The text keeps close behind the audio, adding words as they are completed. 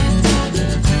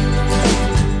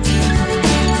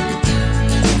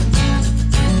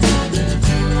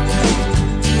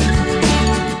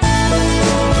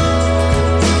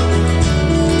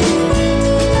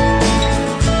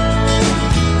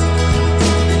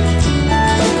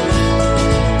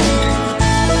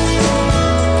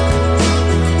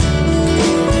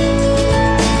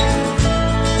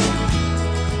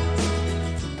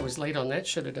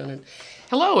should have done it.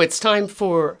 Hello, it's time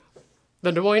for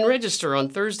the Des Moines Register on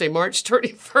Thursday, March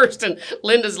 31st, and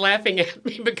Linda's laughing at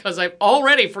me because I've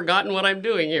already forgotten what I'm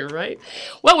doing here, right?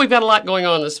 Well, we've got a lot going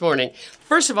on this morning.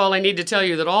 First of all, I need to tell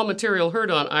you that all material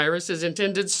heard on Iris is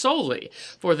intended solely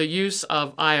for the use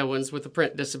of Iowans with a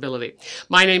print disability.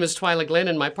 My name is Twyla Glenn,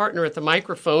 and my partner at the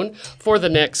microphone for the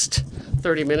next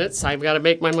 30 minutes. I've got to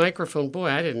make my microphone. Boy,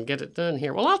 I didn't get it done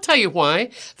here. Well, I'll tell you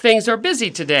why. Things are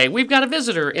busy today. We've got a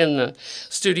visitor in the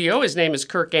studio. His name is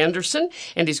Kirk Anderson,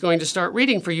 and he's going to start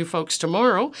reading for you folks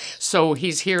tomorrow. So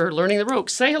he's here learning the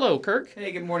ropes. Say hello, Kirk.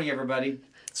 Hey, good morning, everybody.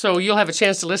 So you'll have a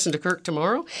chance to listen to Kirk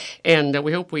tomorrow, and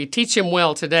we hope we teach him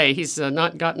well today. He's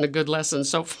not gotten a good lesson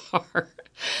so far.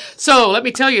 So let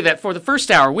me tell you that for the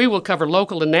first hour, we will cover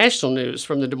local and national news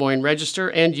from the Des Moines Register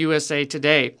and USA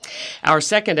Today. Our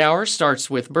second hour starts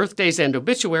with birthdays and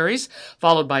obituaries,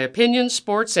 followed by opinions,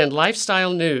 sports, and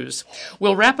lifestyle news.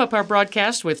 We'll wrap up our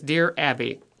broadcast with Dear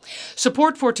Abby.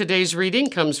 Support for today's reading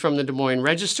comes from the Des Moines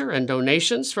Register and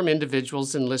donations from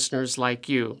individuals and listeners like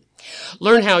you.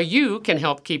 Learn how you can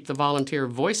help keep the volunteer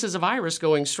Voices of Iris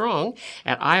going strong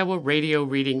at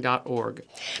iowaradioreading.org.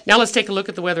 Now let's take a look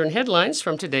at the weather and headlines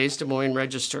from today's Des Moines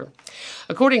Register.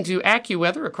 According to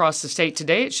AccuWeather across the state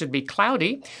today, it should be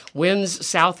cloudy, winds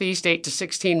southeast 8 to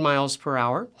 16 miles per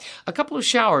hour, a couple of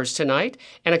showers tonight,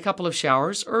 and a couple of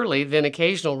showers early, then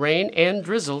occasional rain and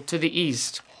drizzle to the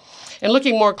east. And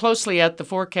looking more closely at the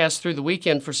forecast through the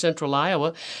weekend for central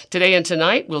Iowa, today and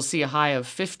tonight we'll see a high of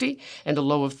 50 and a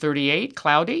low of 38,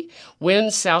 cloudy,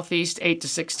 winds southeast 8 to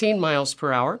 16 miles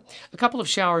per hour, a couple of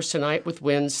showers tonight with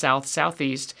winds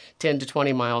south-southeast 10 to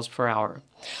 20 miles per hour.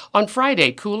 On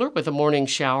Friday, cooler with a morning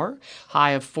shower, high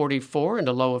of 44 and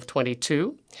a low of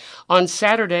 22. On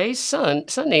Saturday,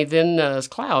 sunny, then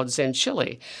clouds and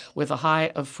chilly with a high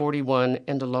of 41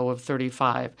 and a low of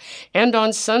 35. And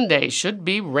on Sunday, should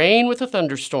be rain with a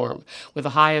thunderstorm with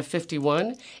a high of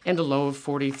 51 and a low of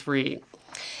 43.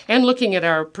 And looking at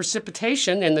our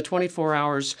precipitation in the 24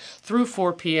 hours through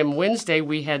 4 p.m. Wednesday,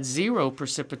 we had 0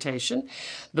 precipitation.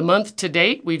 The month to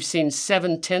date, we've seen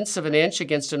 0.7 of an inch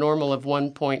against a normal of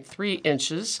 1.3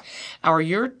 inches. Our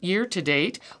year to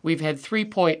date, we've had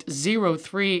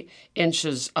 3.03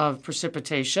 inches of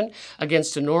precipitation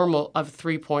against a normal of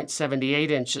 3.78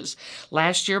 inches.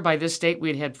 Last year, by this date,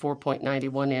 we'd had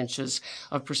 4.91 inches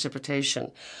of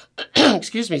precipitation.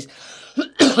 Excuse me.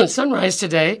 Sunrise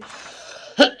today.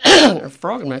 A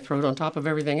frog in my throat on top of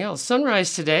everything else.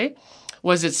 Sunrise today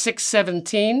was at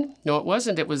 6:17. No, it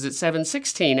wasn't. It was at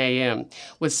 7:16 a.m.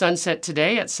 with sunset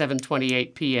today at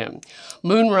 7:28 p.m.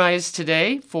 Moonrise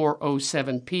today,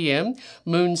 4:07 p.m.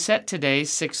 Moonset today,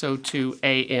 6:02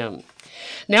 a.m.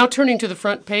 Now turning to the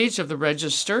front page of the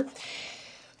Register.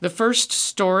 The first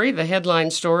story, the headline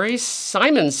story,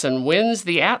 Simonson wins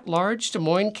the at-large Des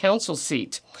Moines Council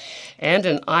seat. And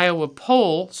an Iowa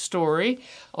poll story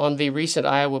on the recent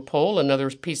Iowa poll,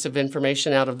 another piece of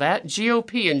information out of that.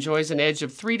 GOP enjoys an edge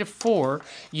of 3 to 4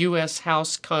 U.S.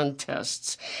 House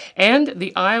contests. And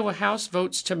the Iowa House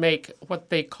votes to make what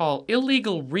they call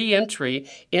illegal re-entry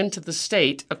into the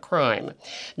state a crime.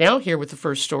 Now here with the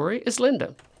first story is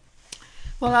Linda.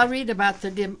 Well, I'll read about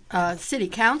the city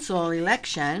council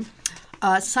election.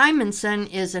 Simonson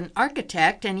is an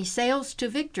architect, and he sails to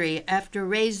victory after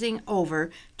raising over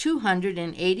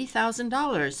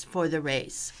 $280,000 for the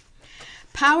race.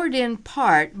 Powered in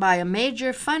part by a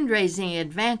major fundraising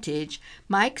advantage,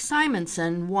 Mike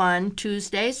Simonson won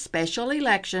Tuesday's special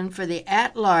election for the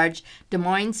at-large Des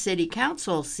Moines City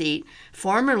Council seat,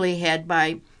 formerly held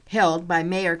by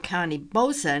Mayor Connie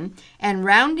Boesen, and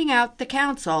rounding out the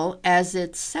council as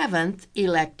its 7th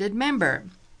elected member.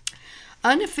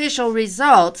 Unofficial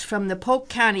results from the Polk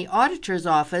County Auditor's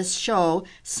Office show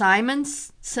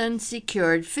Simonson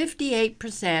secured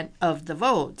 58% of the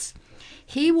votes.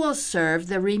 He will serve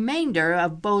the remainder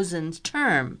of Boesen's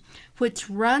term,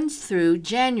 which runs through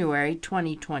January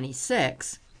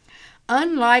 2026.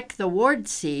 Unlike the ward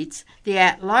seats, the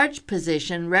at-large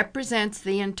position represents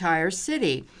the entire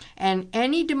city, and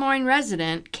any Des Moines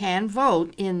resident can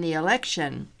vote in the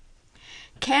election.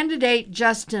 Candidate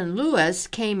Justin Lewis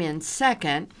came in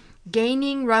second,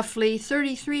 gaining roughly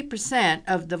 33%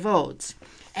 of the votes,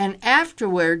 and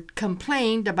afterward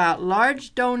complained about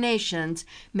large donations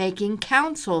making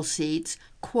council seats,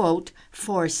 quote,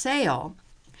 for sale.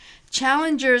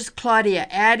 Challengers Claudia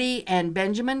Addy and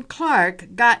Benjamin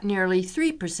Clark got nearly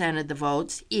 3% of the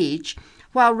votes each,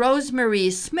 while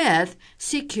Rosemarie Smith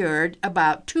secured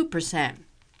about 2%.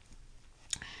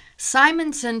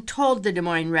 Simonson told the Des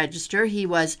Moines Register he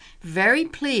was very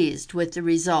pleased with the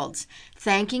results,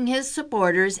 thanking his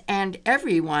supporters and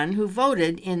everyone who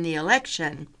voted in the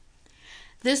election.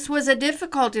 This was a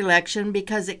difficult election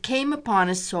because it came upon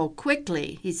us so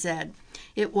quickly, he said.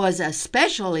 It was a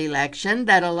special election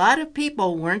that a lot of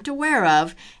people weren't aware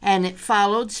of, and it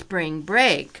followed spring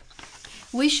break.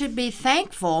 We should be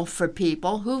thankful for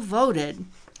people who voted.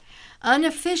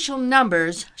 Unofficial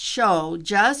numbers show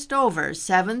just over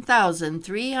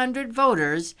 7,300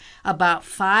 voters, about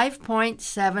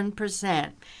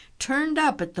 5.7%, turned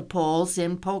up at the polls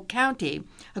in Polk County,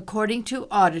 according to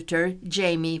Auditor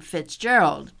Jamie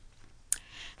Fitzgerald.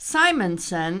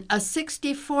 Simonson, a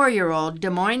 64-year-old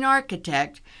Des Moines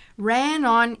architect, ran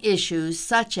on issues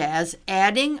such as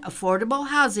adding affordable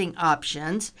housing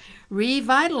options,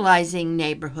 revitalizing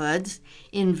neighborhoods,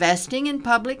 investing in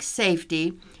public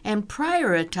safety, and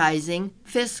prioritizing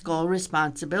fiscal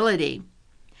responsibility.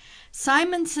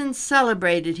 Simonson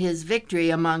celebrated his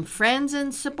victory among friends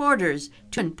and supporters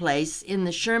in place in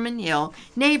the Sherman Hill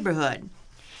neighborhood.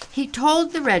 He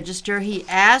told the Register he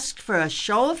asked for a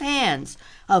show of hands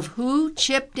of who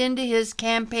chipped into his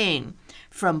campaign,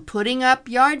 from putting up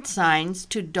yard signs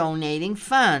to donating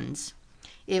funds.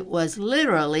 It was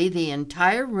literally the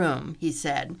entire room, he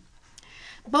said.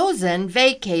 Boesen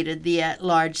vacated the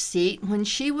at-large seat when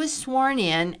she was sworn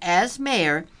in as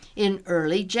mayor in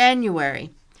early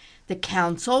January. The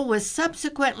council was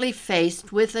subsequently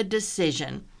faced with a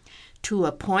decision: to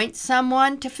appoint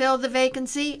someone to fill the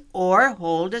vacancy or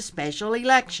hold a special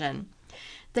election.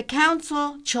 The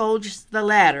council chose the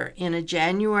latter in a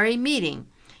January meeting,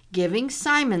 giving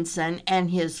Simonson and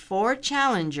his 4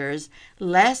 challengers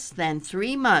less than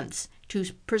 3 months to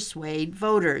persuade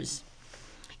voters.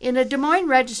 In a Des Moines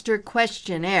Register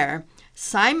questionnaire,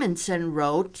 Simonson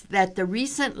wrote that the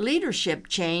recent leadership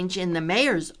change in the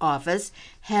mayor's office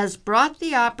has brought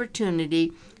the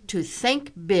opportunity to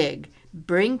think big,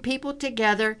 bring people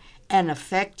together, and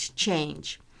affect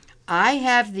change. I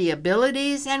have the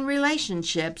abilities and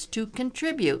relationships to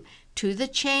contribute to the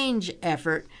change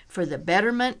effort for the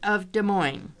betterment of Des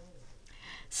Moines.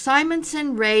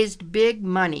 Simonson raised big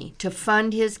money to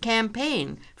fund his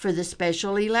campaign for the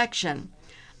special election,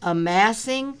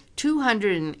 amassing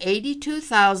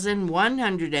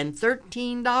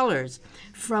 $282,113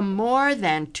 from more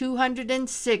than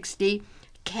 260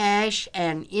 cash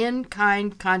and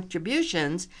in-kind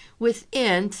contributions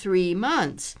within 3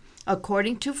 months,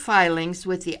 according to filings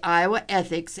with the Iowa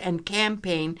Ethics and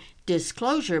Campaign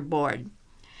Disclosure Board.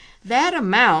 That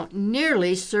amount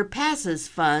nearly surpasses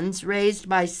funds raised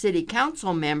by City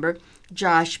Council member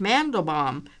Josh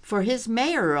Mandelbaum for his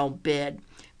mayoral bid,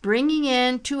 bringing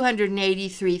in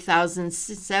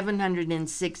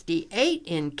 $283,768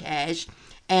 in cash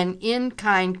and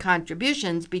in-kind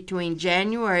contributions between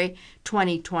January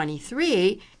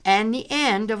 2023 and the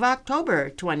end of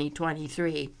October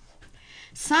 2023.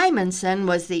 Simonson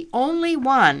was the only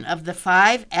one of the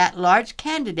 5 at-large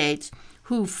candidates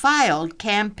who filed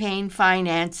campaign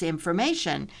finance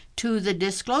information to the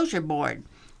Disclosure Board,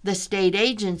 the state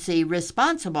agency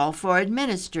responsible for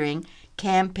administering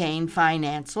campaign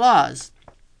finance laws.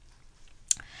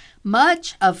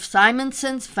 Much of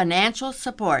Simonson's financial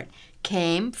support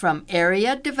came from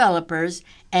area developers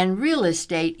and real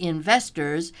estate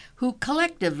investors who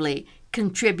collectively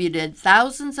contributed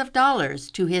thousands of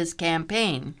dollars to his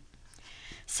campaign.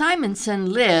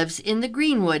 Simonson lives in the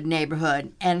Greenwood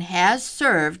neighborhood and has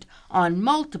served on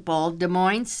multiple Des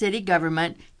Moines city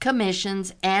government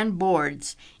commissions and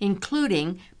boards,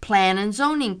 including Plan and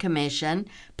Zoning Commission,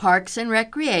 Parks and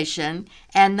Recreation,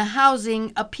 and the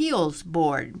Housing Appeals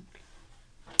Board.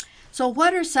 So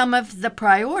what are some of the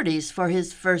priorities for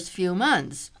his first few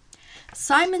months?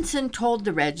 Simonson told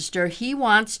the Register he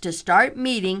wants to start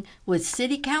meeting with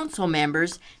city council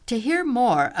members to hear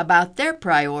more about their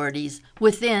priorities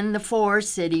within the 4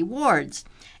 city wards,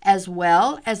 as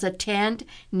well as attend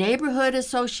neighborhood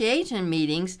association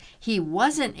meetings he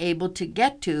wasn't able to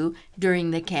get to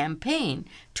during the campaign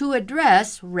to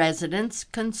address residents'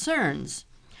 concerns.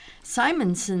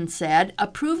 Simonson said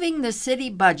approving the city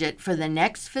budget for the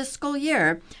next fiscal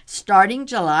year, starting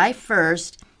July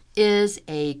 1st, is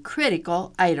a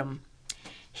critical item.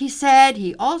 He said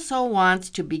he also wants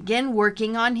to begin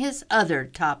working on his other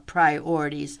top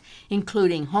priorities,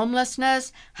 including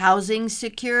homelessness, housing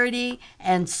security,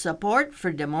 and support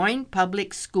for Des Moines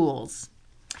public schools.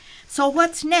 So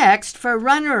what's next for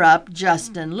runner-up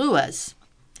Justin Lewis?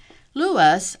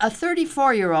 Lewis, a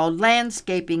 34-year-old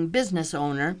landscaping business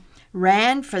owner,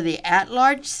 ran for the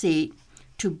at-large seat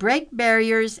to break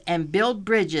barriers and build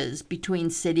bridges between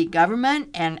city government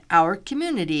and our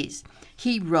communities,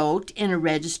 he wrote in a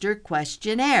Register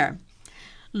questionnaire.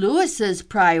 Lewis's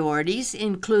priorities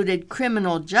included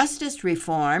criminal justice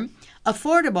reform,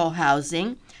 affordable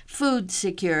housing, food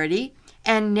security,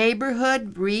 and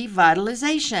neighborhood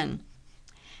revitalization.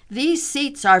 These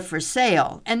seats are for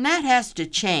sale, and that has to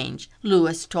change,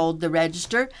 Lewis told the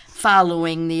Register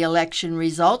following the election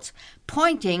results,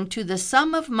 pointing to the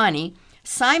sum of money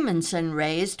Simonson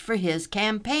raised for his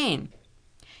campaign.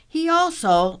 He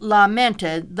also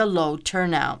lamented the low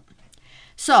turnout.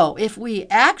 So, if we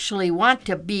actually want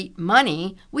to beat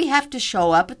money, we have to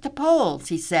show up at the polls,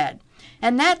 he said.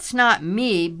 And that's not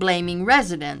me blaming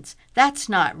residents. That's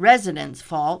not residents'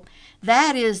 fault.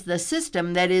 That is the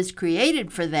system that is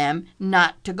created for them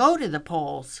not to go to the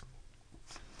polls.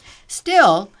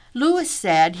 Still, Lewis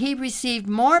said he received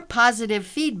more positive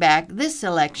feedback this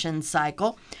election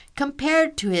cycle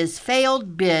compared to his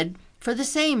failed bid for the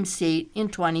same seat in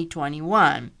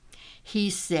 2021. He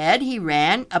said he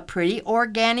ran a pretty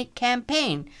organic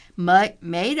campaign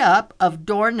made up of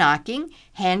door knocking,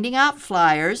 handing out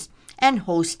flyers, and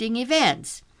hosting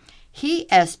events. He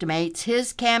estimates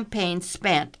his campaign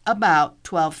spent about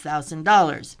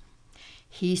 $12,000.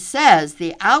 He says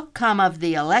the outcome of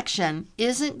the election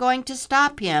isn't going to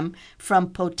stop him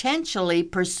from potentially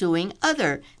pursuing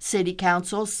other city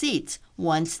council seats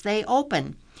once they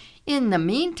open. In the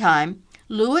meantime,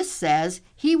 Lewis says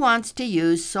he wants to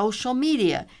use social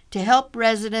media to help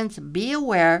residents be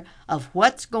aware of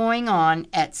what's going on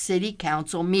at city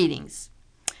council meetings.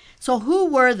 So who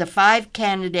were the 5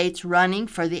 candidates running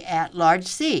for the at-large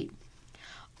seat?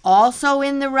 Also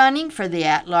in the running for the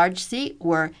at-large seat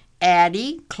were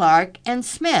Addy, Clark, and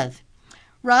Smith.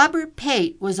 Robert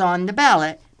Pate was on the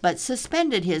ballot, but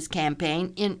suspended his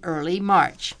campaign in early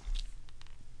March.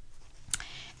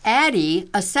 Addy,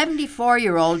 a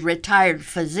 74-year-old retired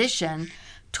physician,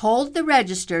 told the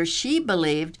Register she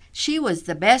believed she was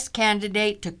the best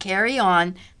candidate to carry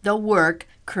on the work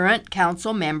current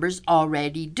council members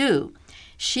already do.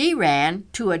 She ran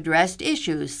to address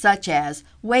issues such as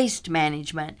waste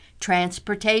management,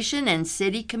 transportation and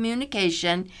city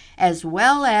communication, as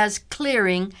well as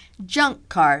clearing junk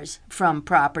cars from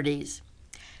properties.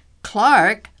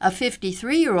 Clark, a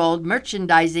 53-year-old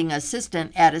merchandising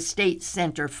assistant at a state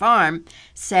center farm,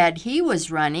 said he was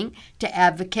running to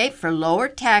advocate for lower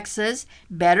taxes,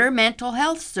 better mental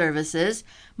health services,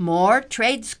 more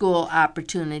trade school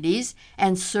opportunities,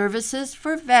 and services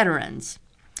for veterans.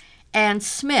 And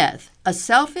Smith, a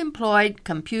self-employed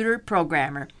computer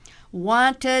programmer,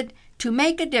 wanted to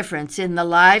make a difference in the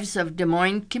lives of Des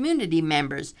Moines community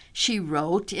members, she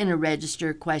wrote in a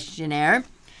Register questionnaire.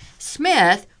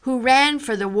 Smith, who ran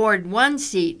for the Ward 1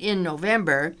 seat in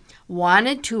November,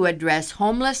 wanted to address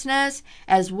homelessness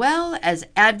as well as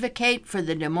advocate for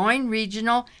the Des Moines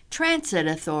Regional Transit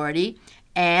Authority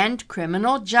and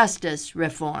criminal justice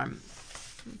reform.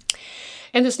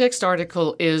 And this next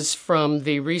article is from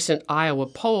the recent Iowa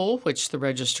poll, which the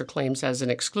Register claims as an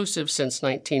exclusive since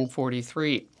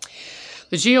 1943.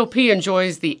 The GOP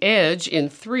enjoys the edge in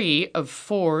 3 of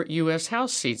 4 U.S.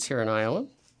 House seats here in Iowa.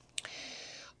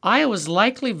 Iowa's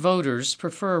likely voters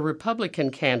prefer a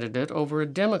Republican candidate over a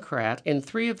Democrat in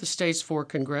 3 of the state's 4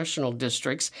 congressional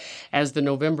districts as the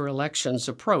November elections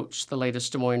approach, the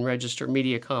latest Des Moines Register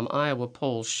Mediacom Iowa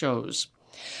poll shows.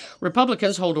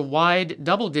 Republicans hold a wide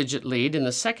double-digit lead in the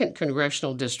 2nd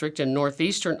Congressional District in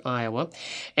northeastern Iowa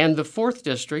and the 4th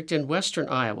District in western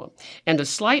Iowa, and a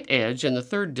slight edge in the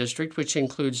 3rd District, which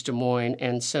includes Des Moines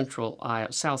and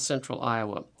south central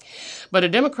Iowa. But a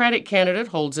Democratic candidate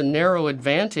holds a narrow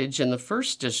advantage in the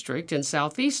 1st District in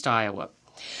southeast Iowa.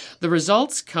 The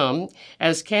results come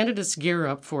as candidates gear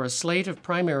up for a slate of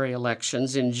primary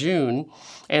elections in June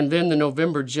and then the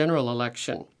November general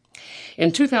election.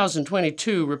 In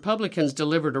 2022, Republicans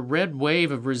delivered a red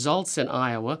wave of results in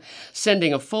Iowa,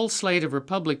 sending a full slate of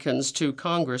Republicans to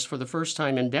Congress for the first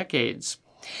time in decades.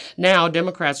 Now,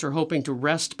 Democrats are hoping to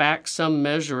wrest back some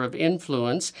measure of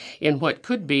influence in what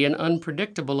could be an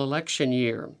unpredictable election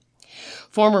year.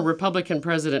 Former Republican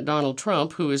President Donald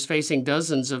Trump, who is facing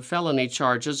dozens of felony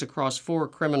charges across 4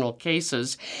 criminal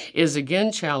cases, is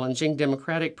again challenging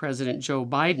Democratic President Joe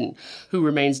Biden, who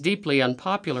remains deeply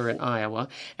unpopular in Iowa,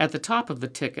 at the top of the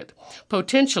ticket,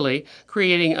 potentially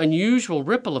creating unusual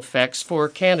ripple effects for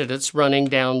candidates running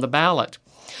down the ballot.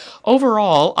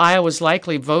 Overall, Iowa's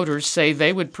likely voters say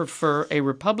they would prefer a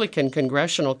Republican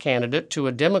congressional candidate to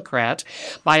a Democrat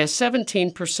by a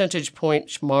 17 percentage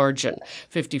point margin,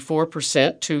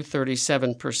 54% to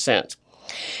 37%.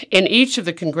 In each of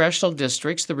the congressional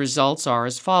districts, the results are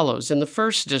as follows. In the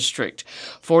 1st District,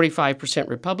 45%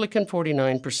 Republican,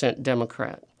 49%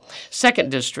 Democrat. 2nd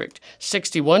District,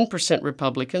 61%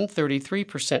 Republican,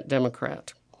 33%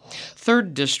 Democrat.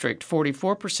 3rd District,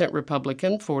 47%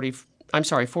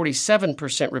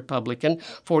 Republican,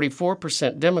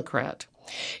 44% Democrat.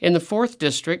 In the 4th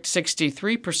District,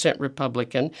 63%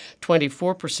 Republican,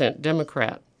 24%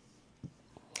 Democrat.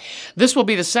 This will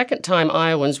be the second time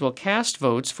Iowans will cast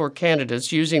votes for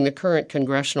candidates using the current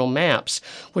congressional maps,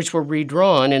 which were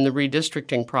redrawn in the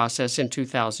redistricting process in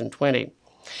 2020.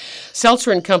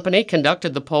 Seltzer and Company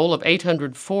conducted the poll of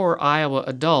 804 Iowa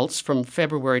adults from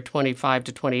February 25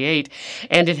 to 28,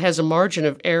 and it has a margin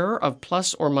of error of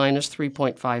plus or minus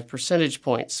 3.5 percentage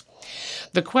points.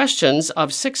 The questions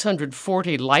of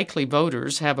 640 likely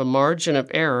voters have a margin of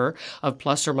error of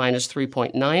plus or minus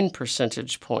 3.9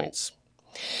 percentage points.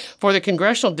 For the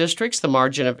congressional districts, the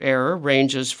margin of error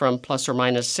ranges from plus or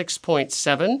minus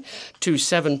 6.7 to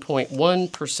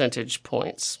 7.1 percentage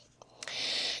points.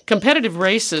 Competitive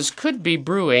races could be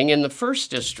brewing in the 1st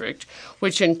District,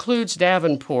 which includes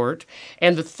Davenport,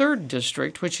 and the 3rd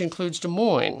District, which includes Des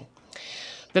Moines.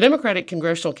 The Democratic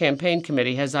Congressional Campaign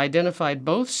Committee has identified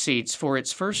both seats for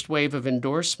its first wave of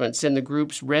endorsements in the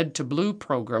group's Red to Blue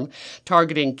program,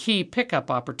 targeting key pickup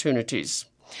opportunities.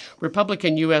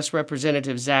 Republican U.S.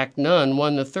 Representative Zach Nunn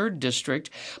won the 3rd District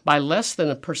by less than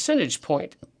a percentage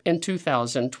point in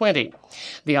 2020.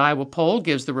 The Iowa poll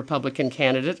gives the Republican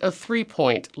candidate a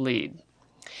 3-point lead.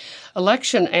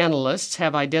 Election analysts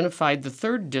have identified the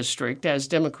 3rd District as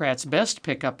Democrats' best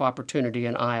pickup opportunity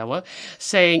in Iowa,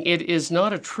 saying it is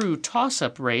not a true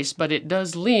toss-up race, but it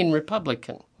does lean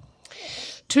Republican.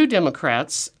 2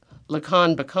 Democrats,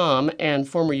 Lacan Bacam, and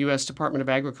former U.S. Department of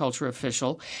Agriculture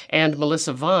official, and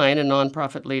Melissa Vine, a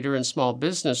nonprofit leader and small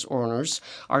business owners,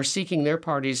 are seeking their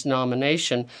party's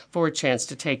nomination for a chance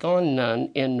to take on Nunn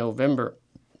in November.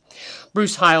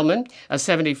 Bruce Heilman, a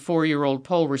 74-year-old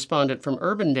poll respondent from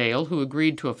Urbandale who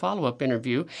agreed to a follow-up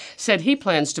interview, said he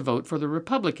plans to vote for the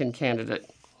Republican candidate.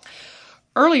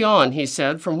 Early on, he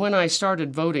said, from when I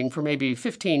started voting for maybe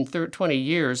 15, 20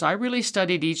 years, I really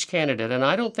studied each candidate, and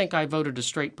I don't think I voted a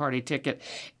straight party ticket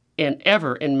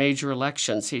ever in major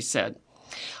elections, he said.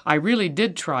 I really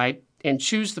did try and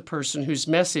choose the person whose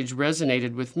message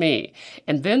resonated with me,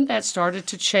 and then that started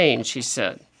to change, he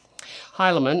said.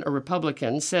 Heilemann, a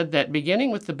Republican, said that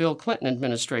beginning with the Bill Clinton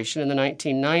administration in the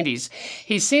 1990s,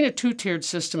 he's seen a two-tiered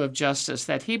system of justice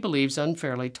that he believes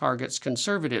unfairly targets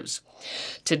conservatives.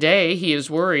 Today, he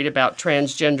is worried about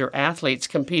transgender athletes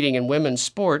competing in women's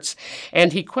sports,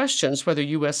 and he questions whether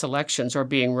U.S. elections are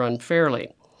being run fairly.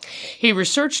 He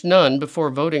researched Nunn before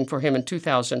voting for him in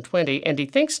 2020, and he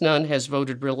thinks Nunn has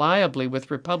voted reliably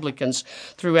with Republicans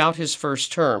throughout his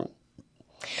first term.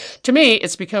 To me,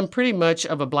 it's become pretty much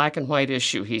of a black and white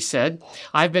issue, he said.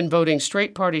 I've been voting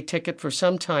straight party ticket for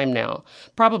some time now,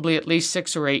 probably at least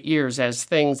 6 or 8 years, as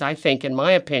things, I think, in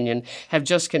my opinion, have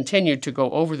just continued to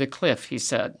go over the cliff, he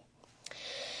said.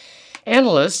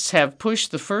 Analysts have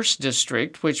pushed the 1st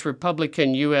District, which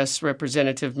Republican U.S.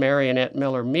 Representative Marionette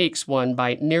Miller Meeks won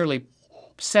by nearly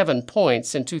 7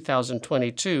 points in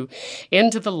 2022,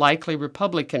 into the likely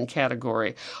Republican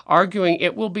category, arguing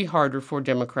it will be harder for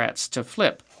Democrats to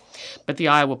flip. But the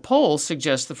Iowa poll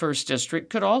suggests the 1st District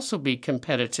could also be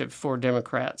competitive for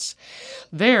Democrats.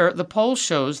 There, the poll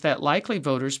shows that likely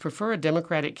voters prefer a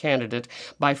Democratic candidate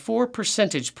by 4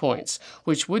 percentage points,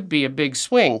 which would be a big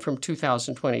swing from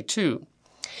 2022.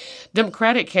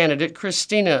 Democratic candidate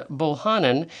Christina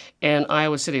Bohannon, an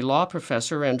Iowa City law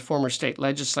professor and former state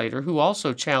legislator who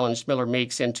also challenged Miller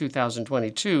Meeks in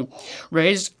 2022,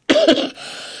 raised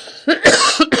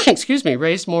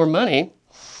raised more money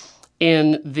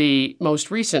in the most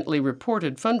recently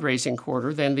reported fundraising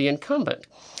quarter than the incumbent.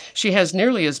 She has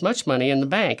nearly as much money in the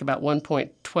bank, about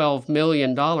 $1.12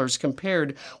 million,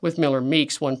 compared with Miller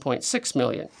Meeks' $1.6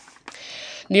 million.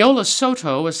 Neola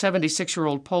Soto, a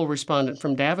 76-year-old poll respondent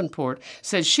from Davenport,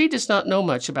 says she does not know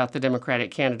much about the Democratic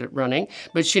candidate running,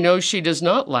 but she knows she does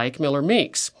not like Miller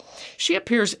Meeks. She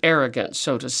appears arrogant,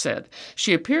 Soto said.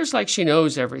 She appears like she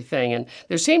knows everything, and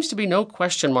there seems to be no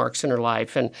question marks in her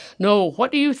life, and no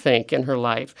 "what do you think" in her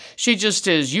life. She just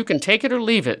is, you can take it or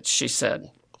leave it, she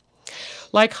said.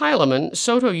 Like Heilemann,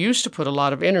 Soto used to put a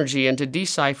lot of energy into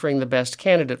deciphering the best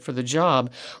candidate for the job,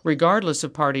 regardless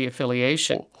of party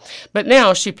affiliation. But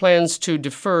now she plans to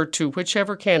defer to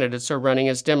whichever candidates are running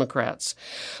as Democrats.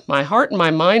 My heart and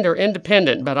my mind are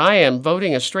independent, but I am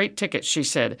voting a straight ticket, she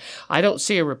said. I don't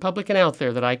see a Republican out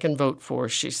there that I can vote for,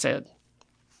 she said.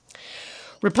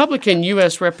 Republican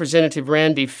U.S. Representative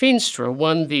Randy Feenstra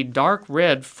won the dark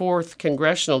red 4th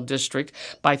Congressional District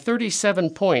by 37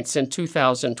 points in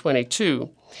 2022.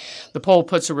 The poll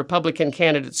puts a Republican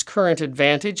candidate's current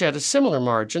advantage at a similar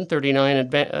margin,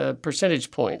 39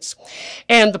 percentage points.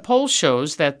 And the poll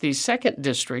shows that the 2nd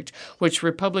District, which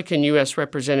Republican U.S.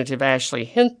 Representative Ashley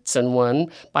Hinson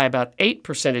won by about 8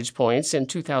 percentage points in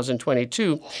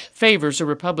 2022, favors a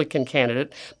Republican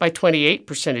candidate by 28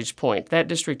 percentage points. That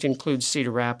district includes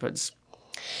Cedar Rapids.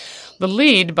 The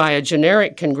lead by a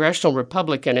generic congressional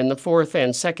Republican in the 4th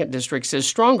and 2nd districts is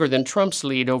stronger than Trump's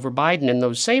lead over Biden in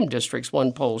those same districts,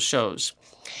 one poll shows.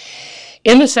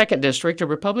 In the 2nd district, a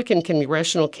Republican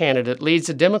congressional candidate leads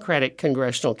a Democratic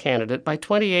congressional candidate by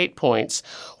 28 points,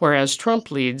 whereas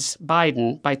Trump leads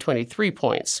Biden by 23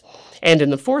 points. And in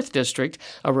the 4th district,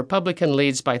 a Republican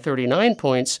leads by 39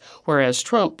 points, whereas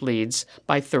Trump leads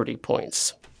by 30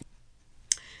 points.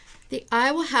 The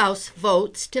Iowa House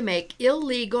votes to make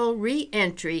illegal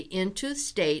re-entry into the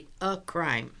state a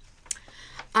crime.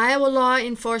 Iowa law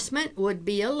enforcement would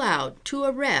be allowed to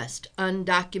arrest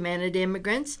undocumented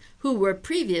immigrants who were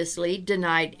previously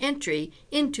denied entry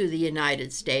into the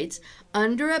United States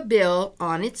under a bill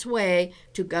on its way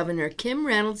to Governor Kim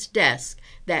Reynolds' desk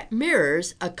that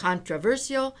mirrors a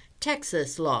controversial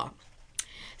Texas law.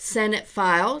 Senate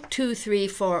File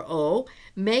 2340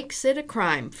 makes it a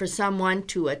crime for someone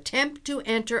to attempt to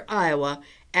enter Iowa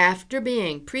after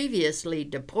being previously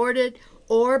deported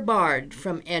or barred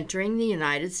from entering the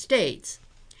United States.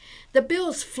 The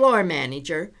bill's floor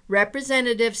manager,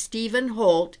 Representative Stephen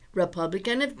Holt,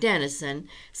 Republican of Denison,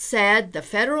 said the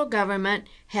federal government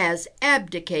has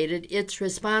abdicated its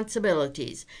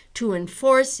responsibilities to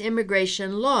enforce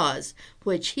immigration laws,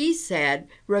 which he said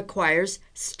requires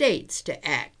states to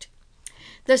act.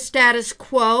 The status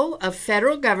quo of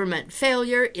federal government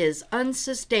failure is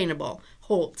unsustainable,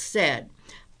 Holt said.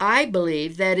 I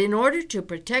believe that in order to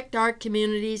protect our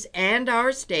communities and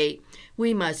our state,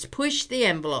 we must push the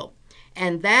envelope,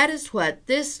 and that is what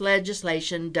this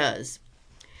legislation does.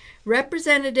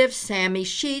 Representative Sammy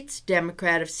Sheets,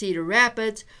 Democrat of Cedar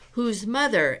Rapids, whose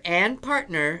mother and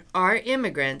partner are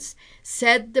immigrants,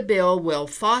 said the bill will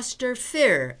foster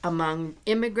fear among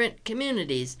immigrant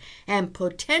communities and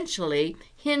potentially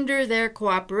hinder their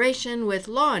cooperation with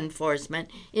law enforcement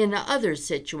in other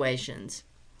situations.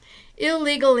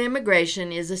 Illegal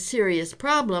immigration is a serious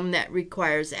problem that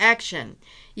requires action,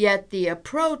 yet the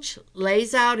approach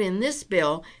laid out in this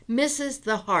bill misses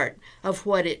the heart of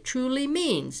what it truly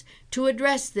means to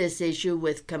address this issue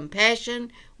with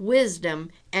compassion,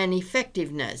 wisdom, and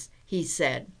effectiveness, he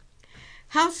said.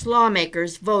 House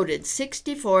lawmakers voted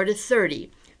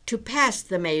 64-30 to pass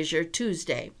the measure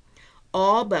Tuesday.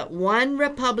 All but one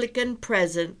Republican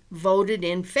present voted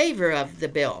in favor of the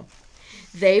bill.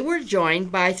 They were joined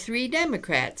by 3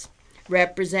 Democrats,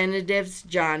 Representatives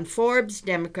John Forbes,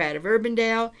 Democrat of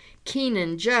Urbandale,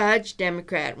 Keenan Judge,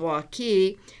 Democrat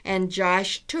Waukee, and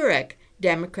Josh Turek,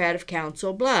 Democrat of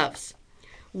Council Bluffs.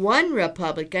 One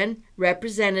Republican,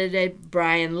 Representative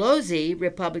Brian Losey,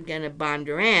 Republican of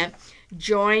Bondurant,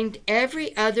 joined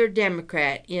every other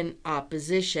Democrat in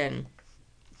opposition.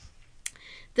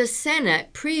 The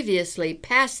Senate previously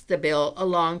passed the bill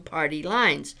along party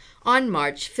lines on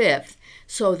March 5th,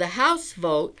 so the House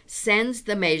vote sends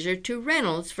the measure to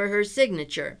Reynolds for her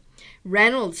signature.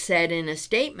 Reynolds said in a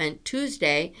statement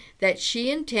Tuesday that she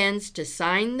intends to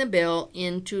sign the bill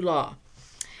into law.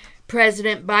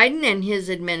 President Biden and his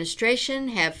administration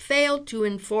have failed to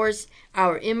enforce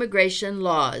our immigration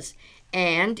laws,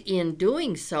 and in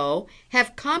doing so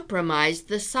have compromised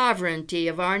the sovereignty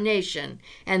of our nation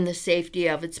and the safety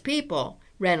of its people,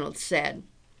 Reynolds said.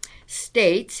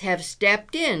 States have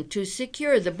stepped in to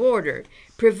secure the border,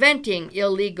 preventing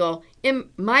illegal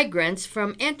migrants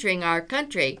from entering our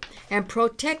country and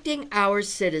protecting our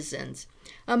citizens.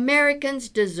 Americans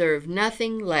deserve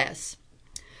nothing less.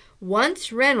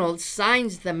 Once Reynolds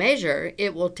signs the measure,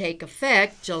 it will take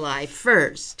effect July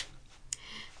 1st.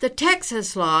 The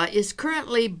Texas law is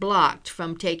currently blocked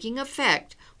from taking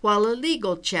effect while a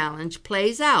legal challenge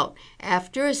plays out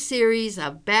after a series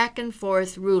of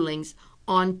back-and-forth rulings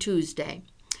on Tuesday.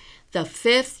 The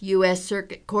 5th U.S.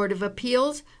 Circuit Court of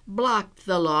Appeals blocked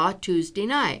the law Tuesday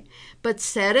night, but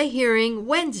set a hearing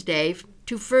Wednesday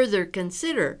to further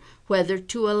consider whether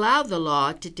to allow the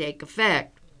law to take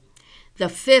effect. The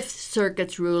 5th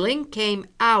Circuit's ruling came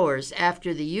hours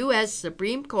after the U.S.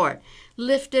 Supreme Court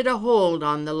lifted a hold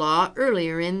on the law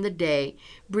earlier in the day,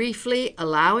 briefly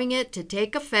allowing it to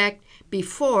take effect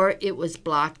before it was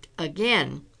blocked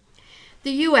again.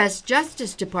 The U.S.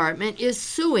 Justice Department is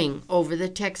suing over the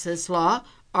Texas law,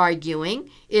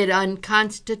 arguing it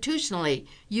unconstitutionally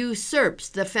usurps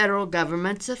the federal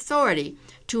government's authority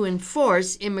to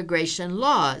enforce immigration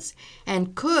laws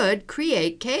and could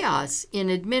create chaos in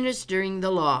administering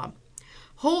the law.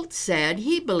 Holt said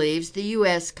he believes the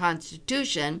U.S.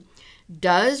 Constitution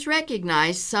does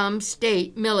recognize some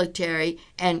state military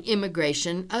and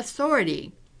immigration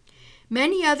authority.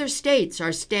 Many other states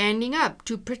are standing up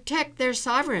to protect their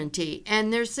sovereignty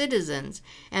and their citizens,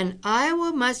 and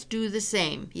Iowa must do the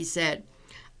same, he said.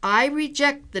 I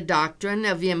reject the doctrine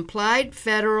of implied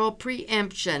federal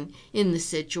preemption in the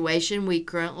situation we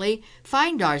currently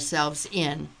find ourselves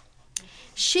in.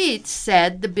 Sheets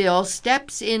said the bill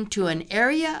steps into an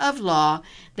area of law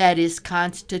that is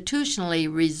constitutionally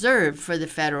reserved for the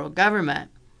federal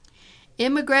government.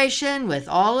 Immigration, with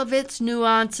all of its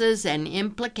nuances and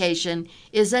implication,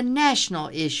 is a national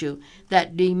issue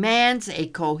that demands a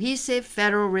cohesive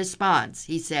federal response,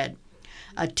 he said.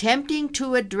 Attempting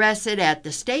to address it at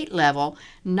the state level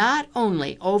not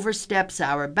only oversteps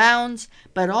our bounds,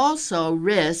 but also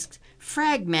risks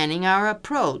fragmenting our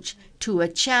approach to a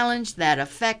challenge that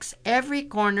affects every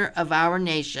corner of our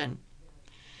nation.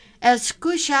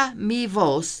 Escucha Mi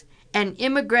Voz, an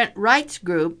immigrant rights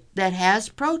group that has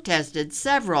protested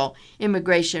several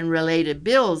immigration-related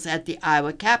bills at the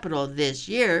Iowa Capitol this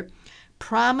year,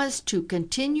 promised to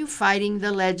continue fighting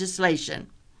the legislation.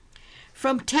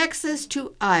 From Texas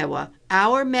to Iowa,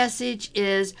 our message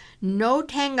is no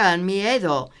tengan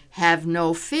miedo, have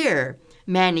no fear,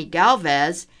 Manny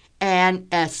Galvez, an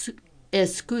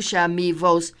Escucha Mi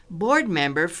Voz board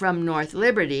member from North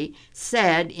Liberty,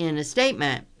 said in a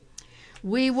statement.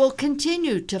 We will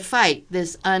continue to fight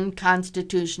this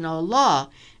unconstitutional law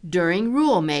during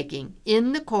rulemaking,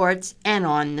 in the courts, and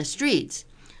on the streets.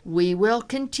 We will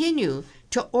continue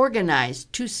to organize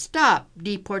to stop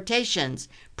deportations,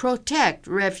 protect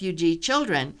refugee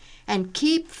children, and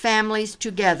keep families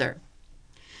together.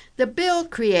 The bill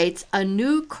creates a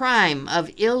new crime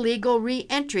of illegal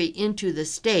re-entry into the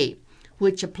state,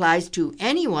 which applies to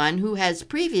anyone who has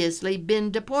previously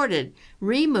been deported,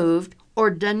 removed, or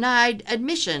denied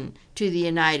admission to the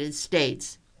United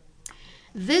States.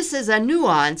 This is a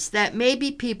nuance that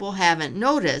maybe people haven't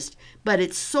noticed, but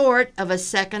it's sort of a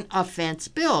second offense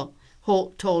bill,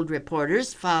 Holt told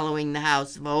reporters following the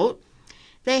House vote.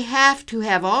 They have to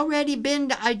have already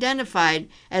been identified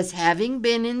as having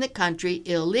been in the country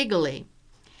illegally.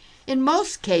 In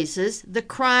most cases, the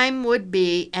crime would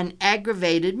be an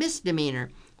aggravated misdemeanor,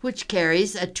 which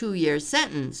carries a 2-year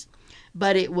sentence,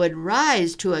 but it would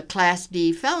rise to a Class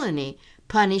D felony,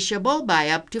 punishable by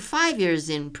up to 5 years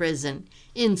in prison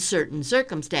in certain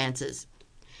circumstances.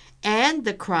 And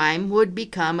the crime would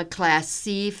become a Class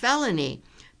C felony,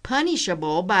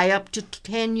 punishable by up to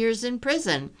 10 years in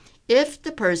prison if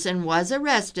the person was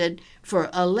arrested for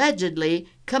allegedly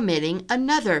committing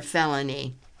another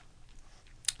felony.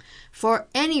 For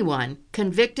anyone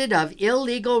convicted of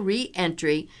illegal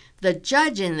re-entry, the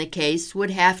judge in the case would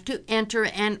have to enter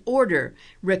an order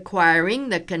requiring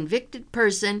the convicted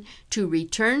person to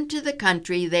return to the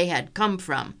country they had come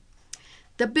from.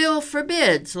 The bill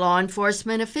forbids law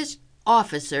enforcement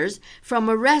officers from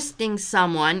arresting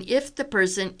someone if the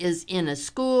person is in a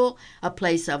school, a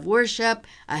place of worship,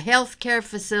 a healthcare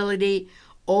facility,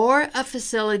 or a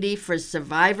facility for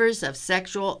survivors of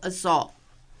sexual assault.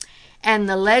 And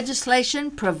the legislation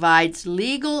provides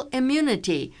legal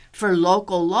immunity for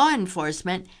local law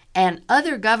enforcement and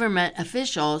other government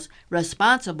officials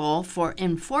responsible for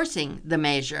enforcing the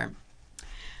measure.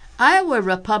 Iowa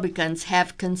Republicans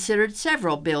have considered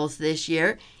several bills this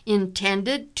year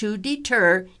intended to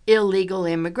deter illegal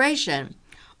immigration,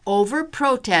 over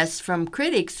protests from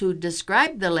critics who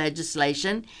describe the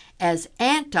legislation as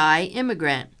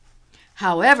anti-immigrant.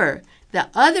 However, the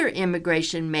other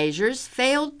immigration measures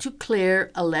failed to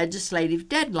clear a legislative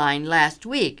deadline last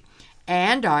week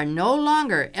and are no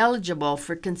longer eligible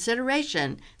for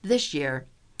consideration this year.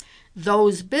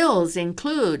 Those bills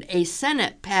include a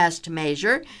Senate-passed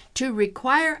measure to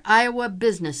require Iowa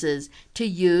businesses to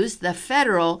use the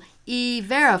federal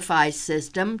E-Verify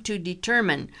system to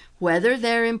determine whether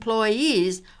their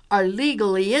employees are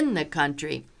legally in the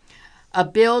country, a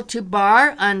bill to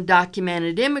bar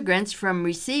undocumented immigrants from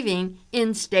receiving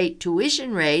in-state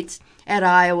tuition rates at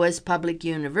Iowa's public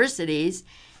universities,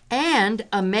 and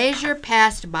a measure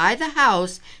passed by the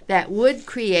House that would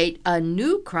create a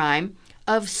new crime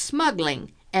of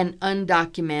smuggling an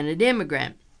undocumented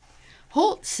immigrant.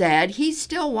 Holt said he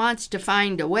still wants to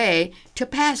find a way to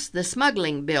pass the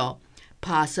smuggling bill,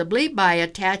 possibly by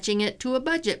attaching it to a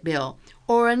budget bill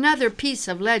or another piece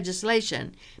of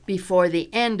legislation before the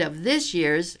end of this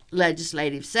year's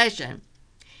legislative session.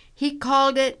 He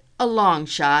called it a long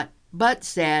shot, but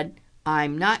said,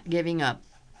 "I'm not giving up.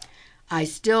 I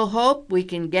still hope we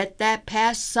can get that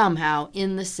passed somehow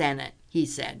in the Senate," he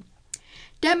said.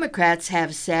 Democrats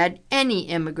have said any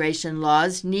immigration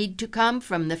laws need to come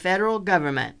from the federal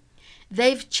government.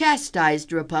 They've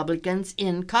chastised Republicans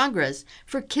in Congress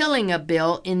for killing a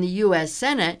bill in the U.S.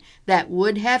 Senate that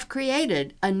would have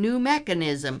created a new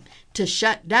mechanism to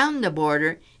shut down the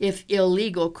border if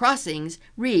illegal crossings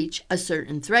reach a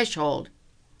certain threshold.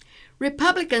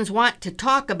 Republicans want to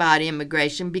talk about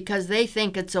immigration because they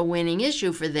think it's a winning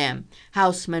issue for them,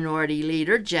 House Minority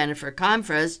Leader Jennifer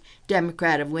Comfres,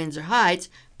 Democrat of Windsor Heights,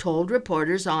 told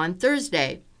reporters on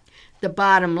Thursday. The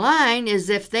bottom line is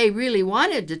if they really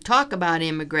wanted to talk about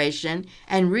immigration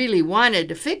and really wanted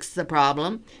to fix the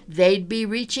problem, they'd be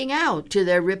reaching out to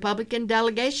their Republican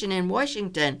delegation in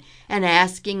Washington and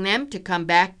asking them to come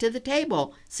back to the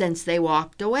table since they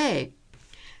walked away.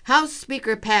 House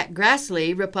Speaker Pat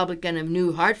Grassley, Republican of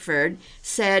New Hartford,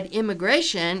 said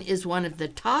immigration is one of the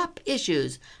top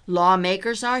issues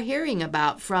lawmakers are hearing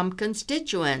about from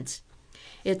constituents.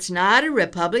 It's not a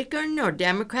Republican or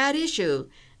Democrat issue.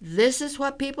 This is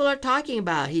what people are talking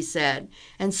about, he said.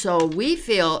 And so we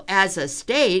feel as a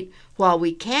state, while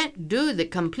we can't do the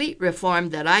complete reform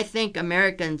that I think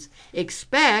Americans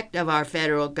expect of our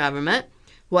federal government,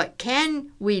 what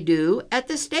can we do at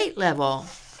the state level?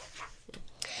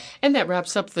 And that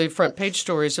wraps up the front page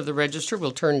stories of the Register.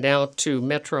 We'll turn now to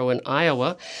Metro in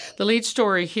Iowa. The lead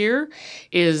story here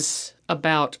is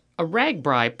about a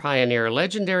RAGBRAI pioneer.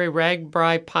 Legendary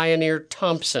RAGBRAI pioneer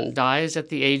Thompson dies at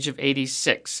the age of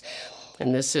 86.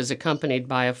 And this is accompanied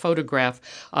by a photograph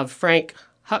of Frank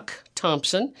Huck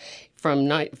Thompson from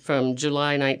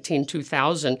July 19,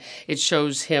 2000. It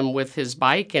shows him with his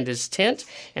bike and his tent,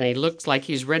 and he looks like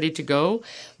he's ready to go.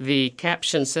 The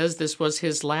caption says this was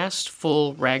his last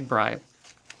full RAGBRAI.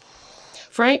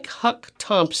 Frank Huck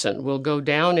Thompson will go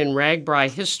down in RAGBRAI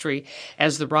history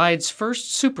as the ride's first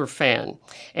superfan,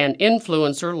 an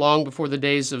influencer long before the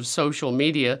days of social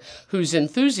media, whose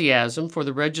enthusiasm for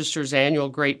the Register's annual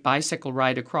Great Bicycle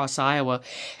Ride across Iowa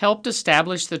helped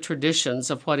establish the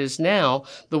traditions of what is now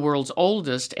the world's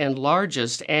oldest and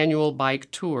largest annual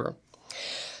bike tour.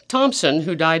 Thompson,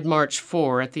 who died March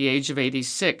 4 at the age of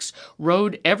 86,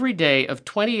 rode every day of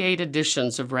 28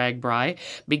 editions of RAGBRAI,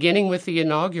 beginning with the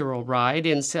inaugural ride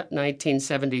in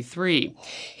 1973.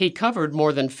 He covered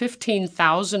more than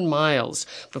 15,000 miles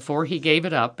before he gave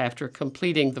it up after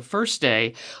completing the first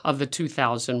day of the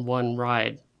 2001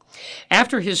 ride.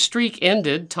 After his streak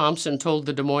ended, Thompson told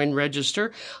the Des Moines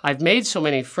Register, "I've made so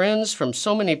many friends from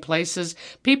so many places,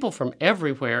 people from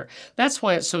everywhere. That's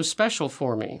why it's so special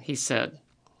for me," he said.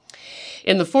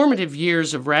 In the formative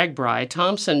years of RAGBRAI,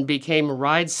 Thompson became a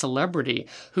ride celebrity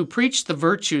who preached the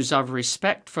virtues of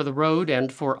respect for the road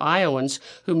and for Iowans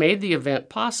who made the event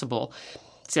possible,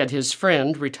 said his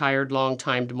friend, retired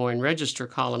longtime Des Moines Register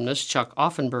columnist Chuck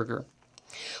Offenberger.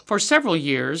 For several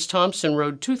years, Thompson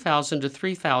rode 2,000 to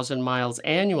 3,000 miles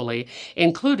annually,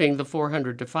 including the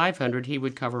 400 to 500 he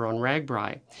would cover on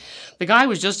RAGBRAI. The guy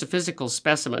was just a physical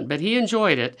specimen, but he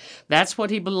enjoyed it. That's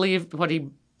what he believed, what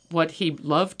he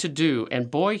loved to do,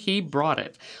 and boy, he brought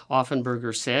it,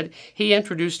 Offenberger said. He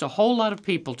introduced a whole lot of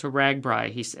people to RAGBRAI,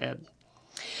 he said.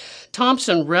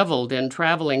 Thompson reveled in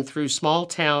traveling through small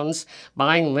towns,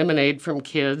 buying lemonade from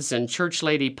kids and church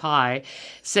lady pie,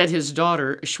 said his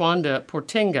daughter, Shwanda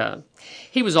Portinga.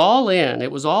 He was all in.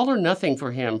 It was all or nothing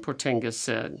for him, Portinga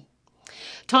said.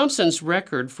 Thompson's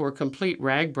record for complete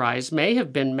RAGBRAIs may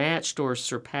have been matched or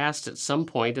surpassed at some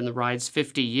point in the ride's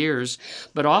 50 years,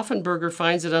 but Offenberger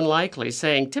finds it unlikely,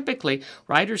 saying typically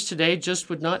riders today just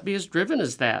would not be as driven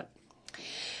as that.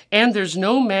 And there's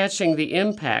no matching the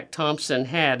impact Thompson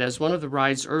had as one of the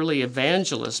ride's early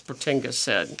evangelists, Portinga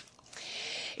said.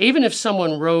 Even if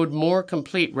someone rode more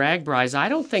complete RAGBRAIs, I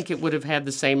don't think it would have had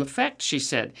the same effect, she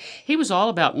said. He was all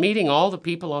about meeting all the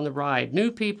people on the ride, new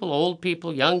people, old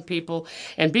people, young people,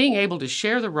 and being able to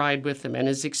share the ride with them and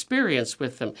his experience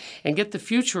with them and get the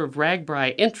future of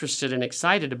RAGBRAI interested and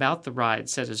excited about the ride,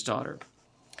 said his daughter.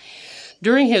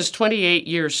 During his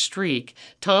 28-year streak,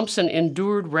 Thompson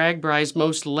endured RAGBRAI's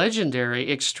most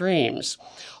legendary extremes.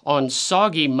 On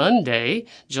Soggy Monday,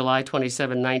 July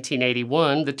 27,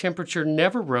 1981, the temperature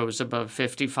never rose above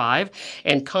 55,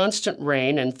 and constant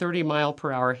rain and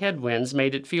 30-mile-per-hour headwinds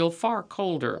made it feel far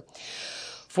colder.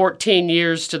 14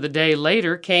 years to the day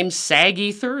later came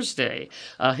Saggy Thursday,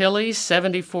 a hilly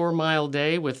 74-mile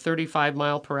day with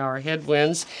 35-mile-per-hour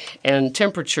headwinds and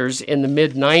temperatures in the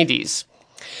mid-90s.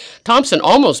 Thompson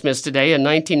almost missed a day in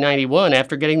 1991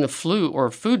 after getting the flu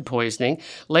or food poisoning,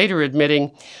 later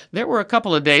admitting, "There were a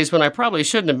couple of days when I probably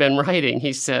shouldn't have been writing,"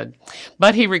 he said.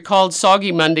 But he recalled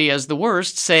Soggy Monday as the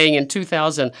worst, saying in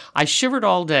 2000, "I shivered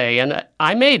all day, and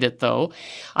I made it, though.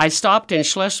 I stopped in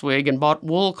Schleswig and bought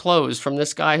wool clothes from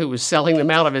this guy who was selling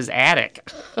them out of his attic."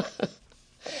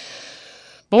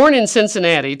 Born in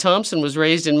Cincinnati, Thompson was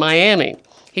raised in Miami.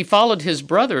 He followed his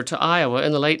brother to Iowa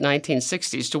in the late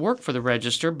 1960s to work for the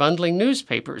Register, bundling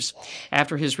newspapers.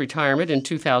 After his retirement in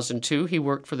 2002, he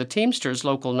worked for the Teamsters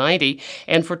Local 90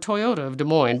 and for Toyota of Des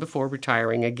Moines before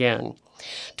retiring again.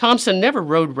 Thompson never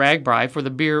rode RAGBRAI for the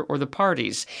beer or the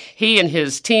parties. He and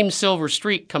his Team Silver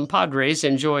Streak compadres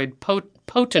enjoyed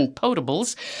potent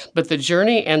potables, but the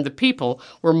journey and the people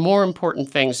were more important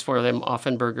things for them,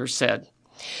 Offenberger said.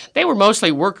 They were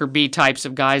mostly worker bee types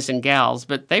of guys and gals,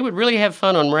 but they would really have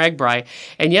fun on RAGBRAI,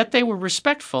 and yet they were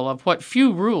respectful of what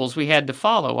few rules we had to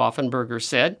follow, Offenberger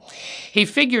said. He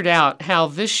figured out how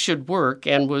this should work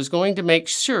and was going to make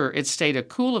sure it stayed a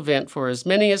cool event for as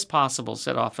many as possible,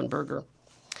 said Offenberger.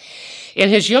 In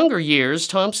his younger years,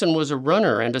 Thompson was a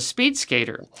runner and a speed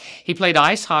skater. He played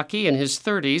ice hockey in his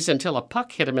 30s until a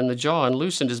puck hit him in the jaw and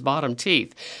loosened his bottom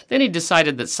teeth. Then he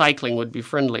decided that cycling would be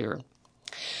friendlier.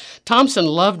 Thompson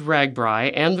loved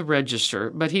RAGBRAI and the Register,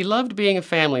 but he loved being a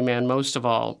family man most of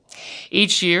all.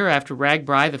 Each year after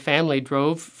RAGBRAI, the family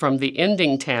drove from the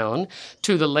ending town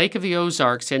to the Lake of the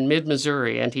Ozarks in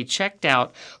mid-Missouri, and he checked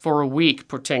out for a week,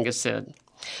 Portenga said.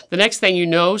 The next thing you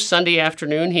know, Sunday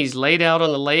afternoon, he's laid out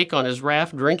on the lake on his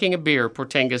raft drinking a beer,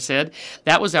 Portenga said.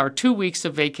 That was our 2 weeks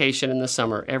of vacation in the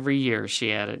summer every year,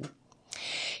 she added.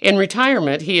 In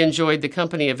retirement, he enjoyed the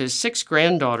company of his 6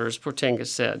 granddaughters, Portenga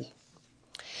said.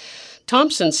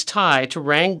 Thompson's tie to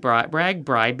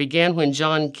RAGBRAI began when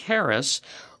John Karras,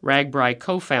 RAGBRAI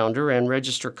co-founder and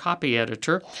Register copy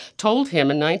editor, told him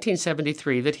in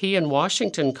 1973 that he and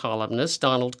Washington columnist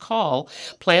Donald Call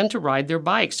planned to ride their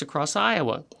bikes across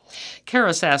Iowa.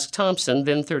 Karras asked Thompson,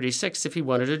 then 36, if he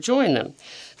wanted to join them.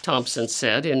 Thompson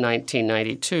said in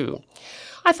 1992.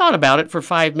 "I thought about it for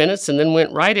 5 minutes and then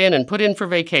went right in and put in for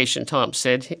vacation," Tom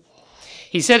said.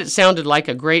 He said it sounded like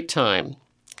a great time.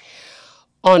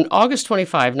 On August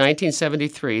 25,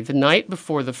 1973, the night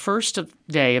before the first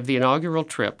day of the inaugural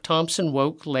trip, Thompson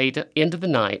worked late into the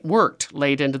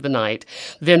night,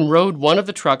 then rode one of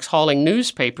the trucks hauling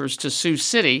newspapers to Sioux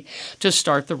City to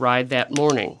start the ride that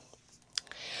morning.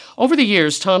 Over the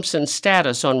years, Thompson's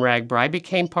status on RAGBRAI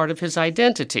became part of his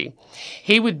identity.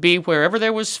 He would be wherever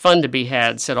there was fun to be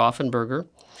had, said Offenberger.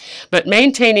 But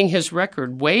maintaining his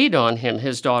record weighed on him,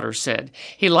 his daughter said.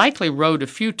 He likely rode a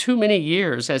few too many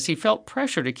years as he felt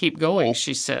pressure to keep going,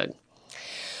 she said.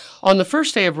 On the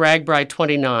first day of RAGBRAI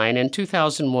 29 in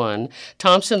 2001,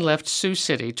 Thompson left Sioux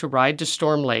City to ride to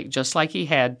Storm Lake just like he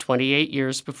had 28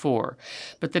 years before.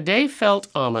 But the day felt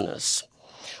ominous.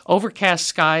 Overcast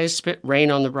skies spit rain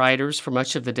on the riders for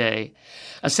much of the day.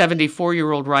 A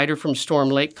 74-year-old rider from Storm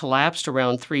Lake collapsed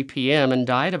around 3 p.m. and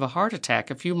died of a heart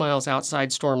attack a few miles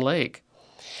outside Storm Lake.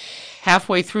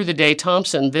 Halfway through the day,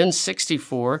 Thompson, then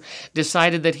 64,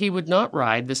 decided that he would not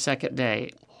ride the second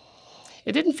day.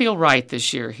 "It didn't feel right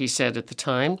this year," he said at the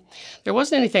time. "There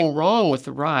wasn't anything wrong with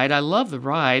the ride. I loved the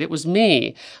ride. It was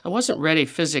me. I wasn't ready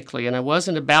physically, and I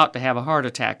wasn't about to have a heart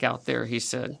attack out there," he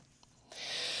said.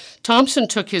 Thompson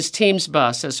took his team's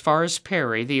bus as far as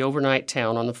Perry, the overnight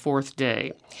town, on the 4th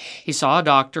day. He saw a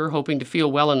doctor, hoping to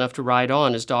feel well enough to ride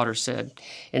on, his daughter said.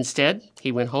 Instead,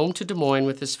 he went home to Des Moines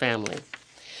with his family.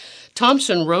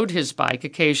 Thompson rode his bike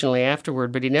occasionally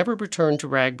afterward, but he never returned to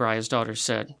RAGBRAI, his daughter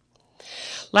said.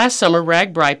 Last summer,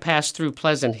 RAGBRAI passed through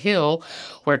Pleasant Hill,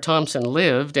 where Thompson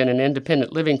lived in an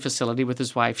independent living facility with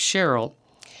his wife, Cheryl.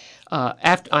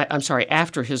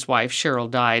 After his wife,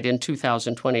 Cheryl, died in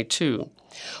 2022.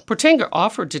 Portenga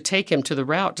offered to take him to the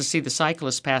route to see the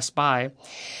cyclists pass by.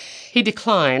 He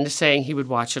declined, saying he would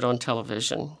watch it on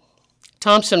television.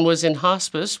 Thompson was in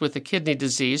hospice with a kidney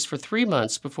disease for 3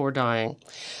 months before dying.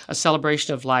 A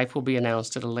celebration of life will be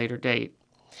announced at a later date.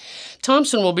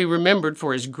 Thompson will be remembered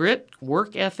for his grit,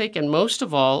 work ethic, and most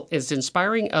of all, is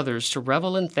inspiring others to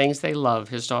revel in things they love,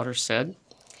 his daughter said.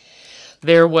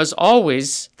 That was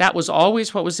always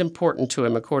what was important to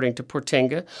him, according to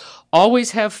Portenga.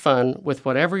 Always have fun with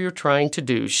whatever you're trying to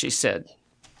do, she said.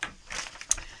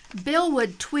 Bill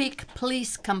would tweak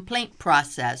police complaint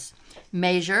process.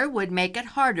 Measure would make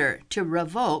it harder to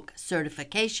revoke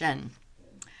certification.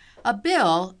 A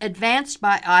bill advanced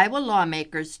by Iowa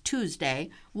lawmakers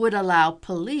Tuesday would allow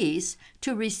police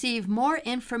to receive more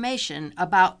information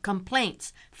about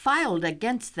complaints filed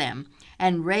against them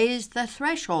and raise the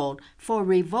threshold for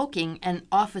revoking an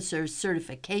officer's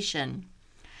certification.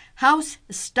 House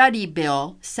Study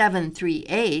Bill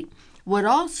 738 would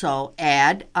also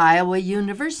add Iowa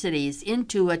universities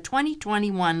into a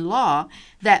 2021 law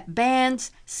that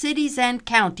bans cities and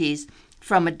counties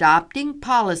from adopting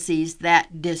policies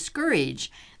that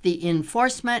discourage the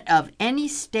enforcement of any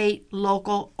state,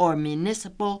 local, or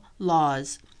municipal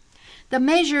laws. The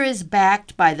measure is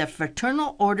backed by the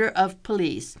Fraternal Order of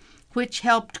Police, which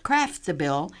helped craft the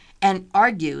bill, and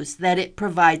argues that it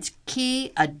provides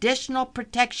key additional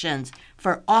protections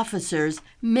for officers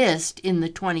missed in the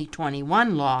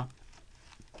 2021 law.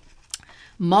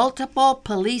 Multiple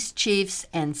police chiefs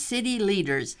and city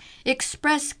leaders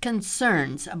expressed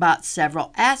concerns about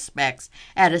several aspects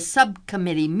at a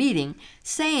subcommittee meeting,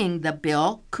 saying the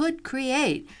bill could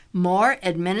create more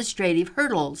administrative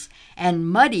hurdles and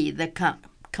muddy the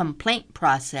complaint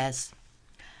process.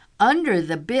 Under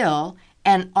the bill,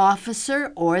 an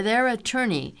officer or their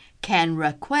attorney can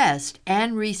request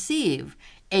and receive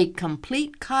a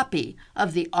complete copy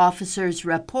of the officer's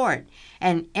report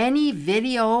and any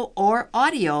video or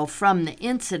audio from the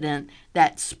incident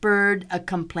that spurred a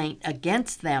complaint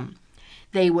against them.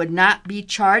 They would not be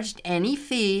charged any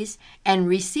fees, and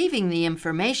receiving the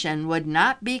information would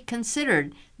not be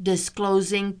considered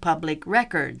disclosing public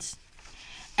records.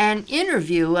 An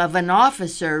interview of an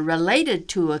officer related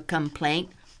to a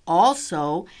complaint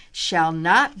also shall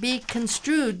not be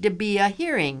construed to be a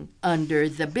hearing under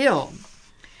the bill.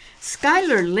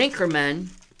 Skylar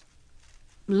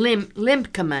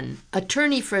Limpkeman,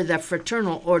 attorney for the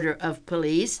Fraternal Order of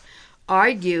Police,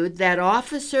 argued that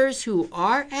officers who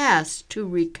are asked to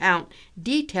recount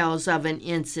details of an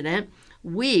incident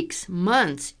weeks,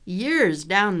 months, years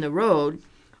down the road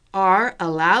are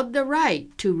allowed the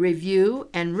right to review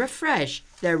and refresh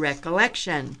their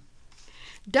recollection.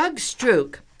 Doug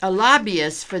Strzok, a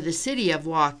lobbyist for the city of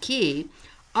Waukee,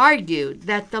 argued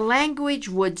that the language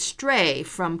would stray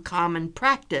from common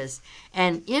practice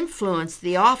and influence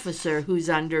the officer who's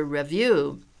under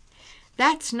review.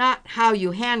 That's not how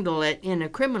you handle it in a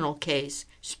criminal case,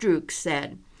 Strzok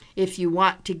said. If you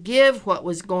want to give what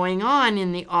was going on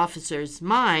in the officer's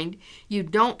mind, you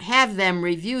don't have them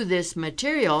review this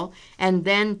material and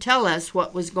then tell us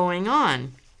what was going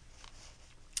on.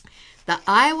 The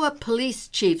Iowa Police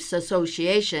Chiefs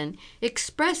Association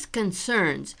expressed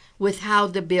concerns with how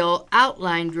the bill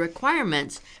outlined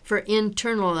requirements for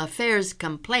internal affairs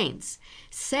complaints,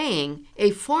 saying a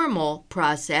formal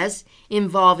process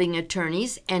involving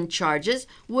attorneys and charges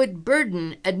would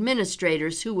burden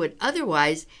administrators who would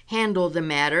otherwise handle the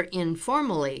matter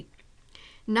informally.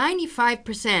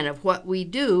 95% of what we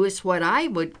do is what I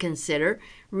would consider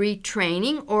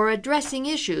retraining or addressing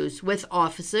issues with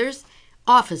offices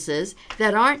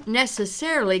that aren't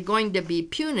necessarily going to be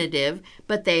punitive,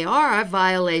 but they are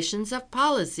violations of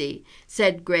policy,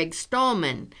 said Greg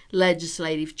Stallman,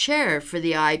 legislative chair for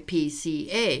the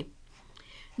IPCA.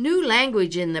 New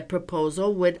language in the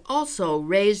proposal would also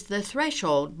raise the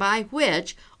threshold by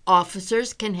which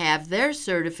officers can have their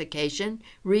certification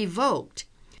revoked.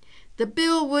 The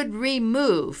bill would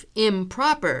remove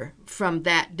improper from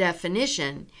that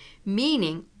definition,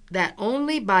 meaning that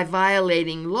only by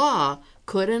violating law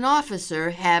could an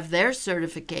officer have their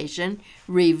certification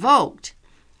revoked.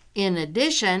 In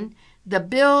addition, the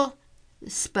bill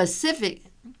specifies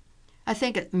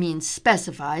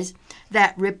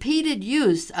that repeated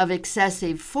use of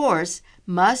excessive force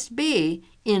must be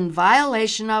in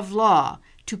violation of law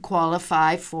to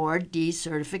qualify for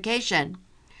decertification.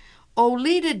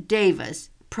 Oleta Davis,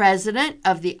 president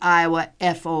of the Iowa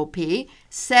FOP,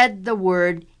 said the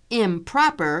word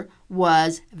improper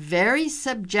was very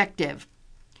subjective.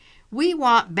 We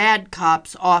want bad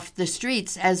cops off the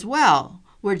streets as well.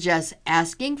 We're just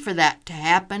asking for that to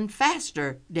happen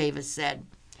faster, Davis said.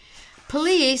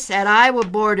 Police at Iowa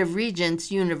Board of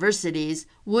Regents universities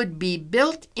would be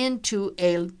built into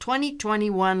a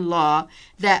 2021 law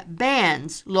that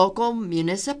bans local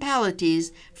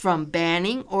municipalities from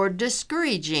banning or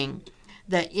discouraging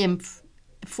the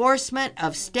enforcement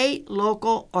of state,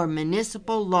 local, or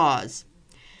municipal laws.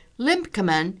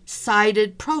 Limpkeman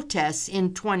cited protests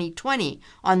in 2020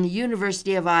 on the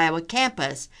University of Iowa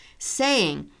campus,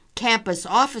 saying campus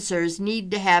officers need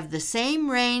to have the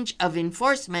same range of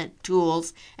enforcement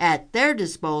tools at their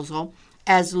disposal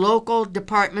as local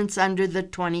departments under the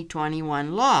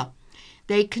 2021 law.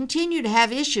 They continue to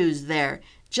have issues there,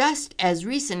 just as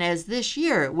recent as this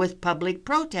year with public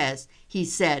protests, he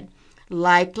said,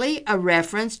 likely a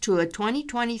reference to a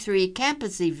 2023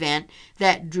 campus event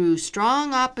that drew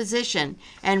strong opposition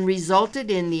and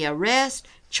resulted in the arrest,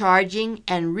 charging,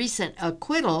 and recent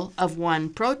acquittal of one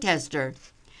protester.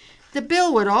 The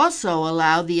bill would also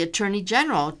allow the Attorney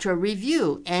General to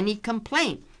review any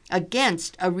complaint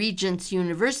against a Regents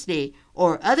University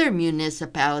or other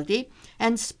municipality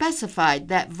and specified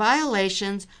that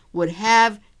violations would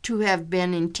have to have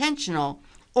been intentional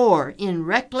or in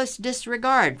reckless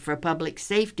disregard for public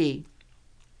safety.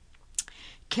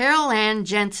 Carol Ann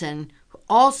Jensen,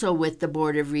 also with the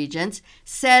Board of Regents,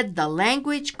 said the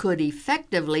language could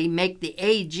effectively make the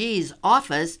AG's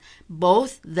office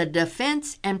both the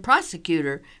defense and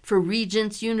prosecutor for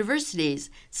Regents universities,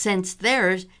 since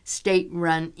they're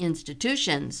state-run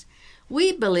institutions.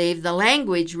 We believe the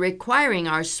language requiring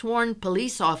our sworn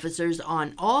police officers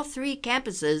on all 3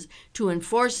 campuses to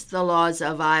enforce the laws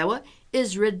of Iowa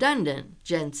is redundant,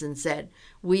 Jensen said.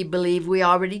 We believe we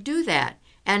already do that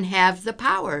and have the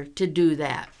power to do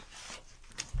that.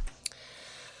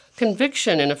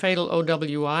 Conviction in a fatal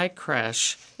OWI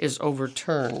crash is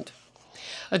overturned.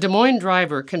 A Des Moines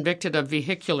driver convicted of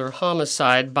vehicular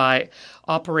homicide by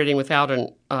operating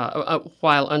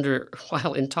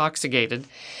while intoxicated.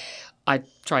 I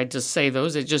tried to say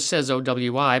those. It just says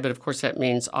OWI, but of course that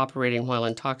means operating while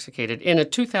intoxicated. In a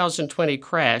 2020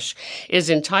 crash is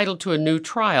entitled to a new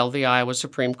trial, the Iowa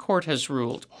Supreme Court has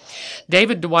ruled.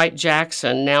 David Dwight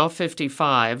Jackson, now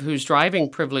 55, whose driving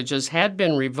privileges had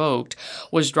been revoked,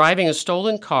 was driving a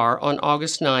stolen car on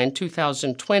August 9,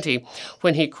 2020,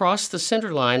 when he crossed the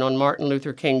center line on Martin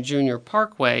Luther King Jr.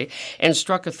 Parkway and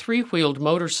struck a 3-wheeled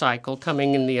motorcycle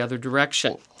coming in the other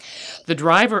direction. The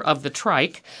driver of the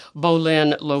trike,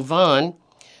 Bolin Lovan,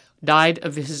 died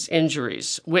of his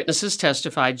injuries. Witnesses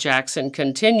testified Jackson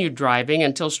continued driving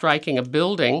until striking a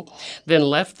building, then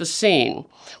left the scene.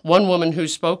 One woman who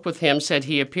spoke with him said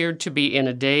he appeared to be in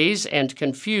a daze and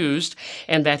confused,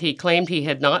 and that he claimed he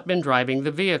had not been driving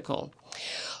the vehicle.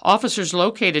 Officers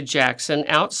located Jackson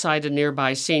outside a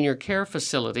nearby senior care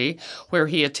facility where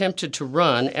he attempted to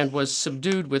run and was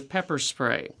subdued with pepper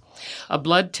spray. A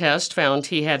blood test found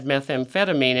he had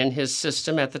methamphetamine in his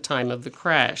system at the time of the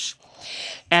crash.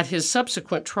 At his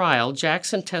subsequent trial,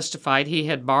 Jackson testified he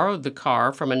had borrowed the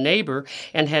car from a neighbor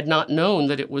and had not known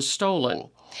that it was stolen.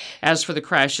 As for the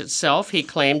crash itself, he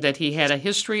claimed that he had a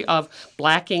history of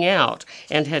blacking out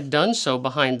and had done so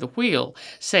behind the wheel,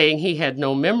 saying he had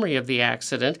no memory of the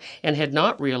accident and had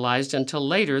not realized until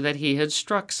later that he had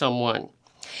struck someone.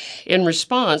 In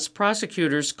response,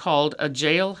 prosecutors called a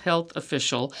jail health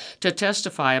official to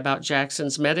testify about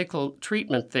Jackson's medical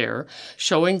treatment there,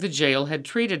 showing the jail had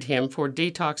treated him for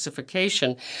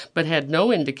detoxification but had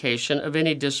no indication of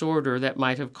any disorder that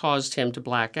might have caused him to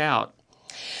black out.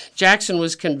 Jackson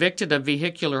was convicted of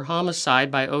vehicular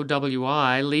homicide by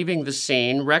OWI, leaving the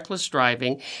scene, reckless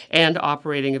driving, and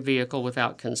operating a vehicle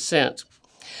without consent.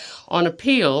 On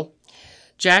appeal,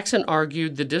 Jackson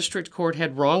argued the district court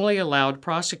had wrongly allowed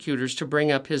prosecutors to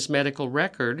bring up his medical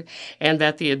record and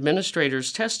that the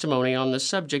administrator's testimony on the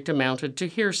subject amounted to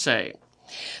hearsay.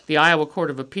 The Iowa Court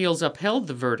of Appeals upheld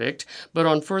the verdict, but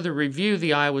on further review,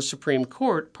 the Iowa Supreme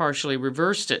Court partially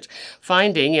reversed it,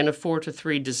 finding in a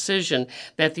 4-3 decision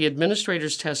that the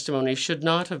administrator's testimony should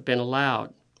not have been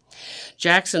allowed.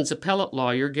 Jackson's appellate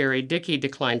lawyer, Gary Dickey,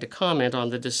 declined to comment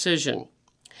on the decision.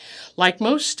 Like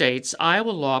most states,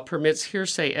 Iowa law permits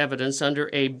hearsay evidence under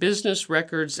a business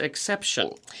records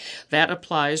exception. That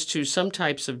applies to some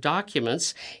types of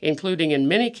documents, including in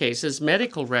many cases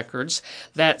medical records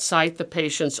that cite the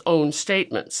patient's own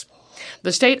statements.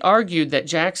 The state argued that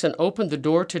Jackson opened the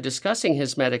door to discussing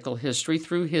his medical history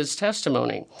through his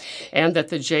testimony, and that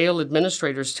the jail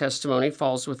administrator's testimony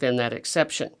falls within that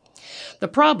exception. The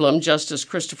problem, Justice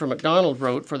Christopher McDonald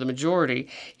wrote for the majority,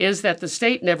 is that the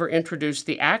state never introduced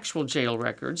the actual jail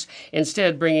records,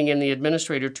 instead bringing in the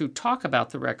administrator to talk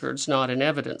about the records, not in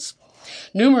evidence.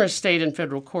 Numerous state and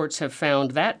federal courts have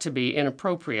found that to be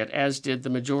inappropriate, as did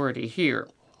the majority here.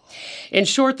 In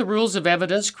short, the rules of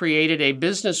evidence created a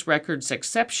business records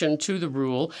exception to the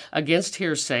rule against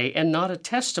hearsay and not a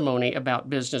testimony about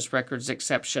business records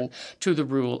exception to the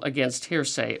rule against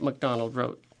hearsay, McDonald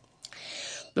wrote.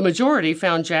 The majority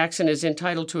found Jackson is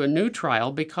entitled to a new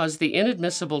trial because the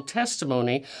inadmissible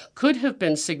testimony could have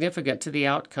been significant to the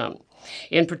outcome.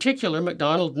 In particular,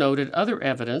 McDonald noted other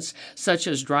evidence, such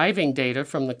as driving data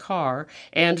from the car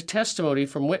and testimony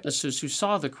from witnesses who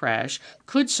saw the crash,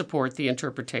 could support the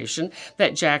interpretation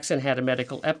that Jackson had a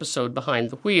medical episode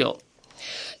behind the wheel.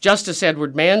 Justice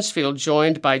Edward Mansfield,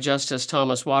 joined by Justice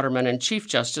Thomas Waterman and Chief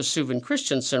Justice Suvin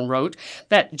Christensen, wrote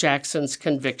that Jackson's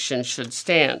conviction should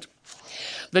stand.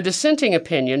 The dissenting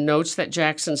opinion notes that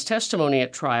Jackson's testimony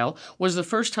at trial was the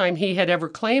first time he had ever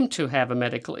claimed to have a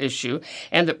medical issue,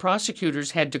 and that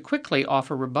prosecutors had to quickly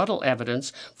offer rebuttal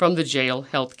evidence from the jail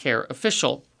health care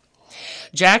official.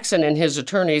 Jackson and his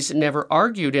attorneys never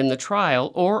argued in the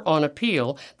trial or on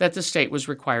appeal that the state was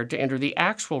required to enter the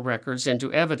actual records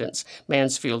into evidence,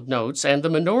 Mansfield notes, and the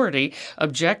minority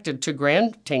objected to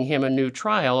granting him a new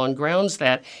trial on grounds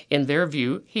that, in their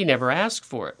view, he never asked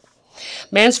for it.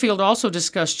 Mansfield also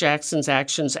discussed Jackson's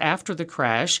actions after the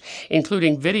crash,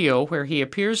 including video where he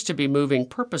appears to be moving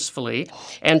purposefully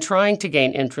and trying to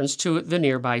gain entrance to the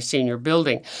nearby senior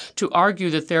building, to argue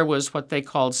that there was what they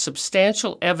called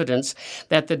substantial evidence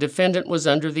that the defendant was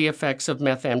under the effects of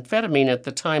methamphetamine at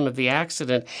the time of the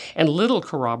accident and little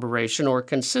corroboration or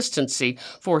consistency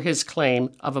for his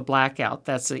claim of a blackout.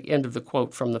 That's the end of the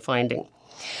quote from the finding.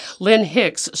 Lynn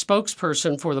Hicks,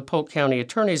 spokesperson for the Polk County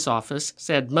Attorney's Office,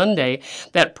 said Monday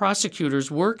that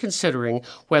prosecutors were considering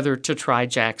whether to try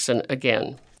Jackson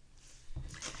again.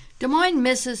 Des Moines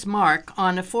misses mark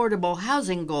on affordable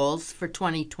housing goals for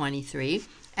 2023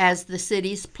 as the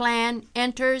city's plan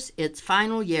enters its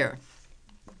final year.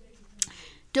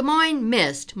 Des Moines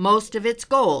missed most of its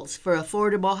goals for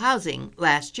affordable housing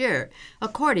last year,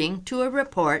 according to a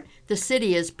report the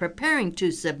city is preparing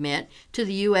to submit to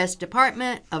the U.S.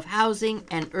 Department of Housing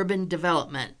and Urban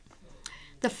Development.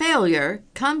 The failure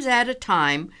comes at a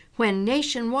time when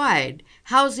nationwide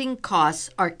housing costs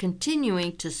are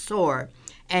continuing to soar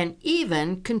and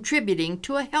even contributing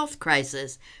to a health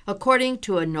crisis, according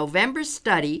to a November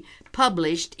study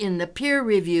published in the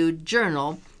peer-reviewed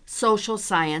journal Social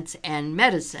Science and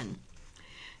Medicine.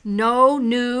 No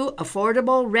new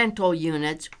affordable rental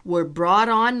units were brought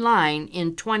online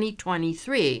in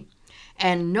 2023,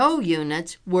 and no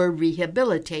units were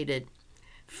rehabilitated.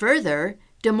 Further,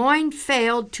 Des Moines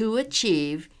failed to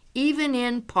achieve, even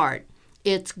in part,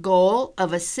 its goal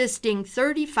of assisting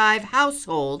 35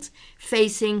 households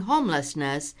facing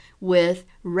homelessness with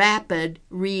rapid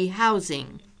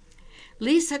rehousing.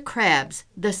 Lisa Krabs,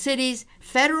 the city's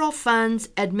federal funds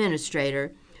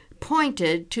administrator,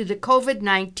 pointed to the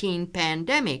COVID-19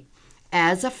 pandemic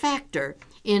as a factor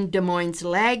in Des Moines'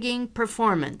 lagging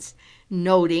performance,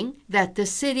 noting that the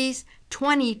city's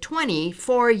 2020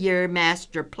 four-year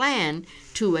master plan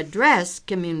to address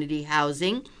community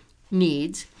housing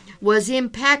needs was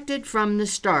impacted from the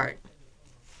start.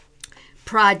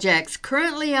 Projects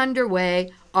currently underway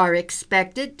are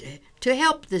expected to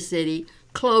help the city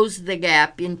close the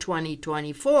gap in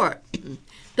 2024,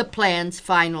 the plan's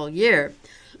final year.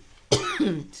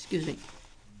 Excuse me.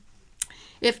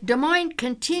 If Des Moines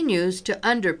continues to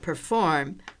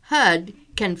underperform, HUD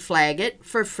can flag it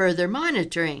for further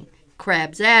monitoring,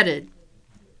 Krabs added.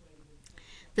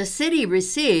 The city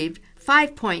received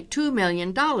 $5.2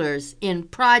 million in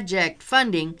project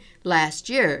funding last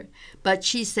year, but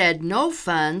she said no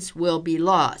funds will be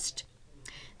lost.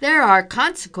 There are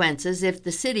consequences if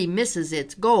the city misses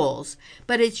its goals,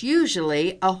 but it's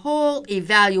usually a whole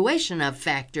evaluation of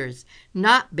factors,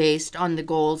 not based on the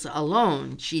goals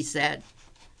alone, she said.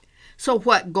 So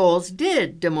what goals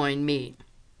did Des Moines meet?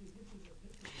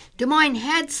 Des Moines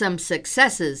had some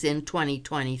successes in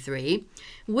 2023.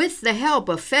 With the help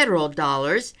of federal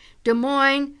dollars, Des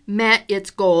Moines met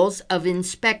its goals of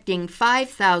inspecting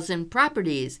 5,000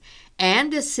 properties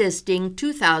and assisting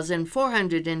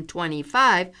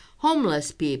 2,425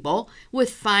 homeless people with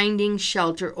finding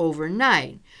shelter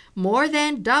overnight, more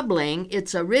than doubling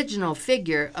its original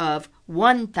figure of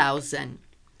 1,000.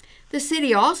 The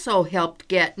city also helped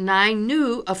get 9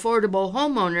 new affordable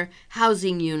homeowner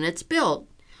housing units built,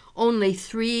 only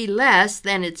 3 less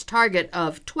than its target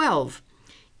of 12,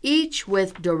 each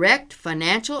with direct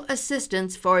financial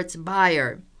assistance for its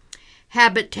buyer.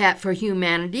 Habitat for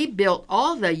Humanity built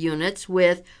all the units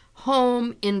with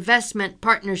Home Investment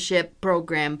Partnership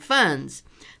Program funds,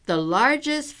 the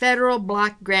largest federal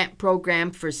block grant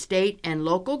program for state and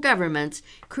local governments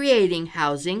creating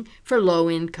housing for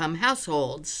low-income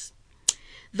households.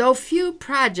 Though few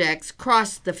projects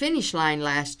crossed the finish line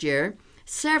last year,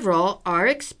 several are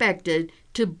expected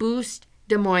to boost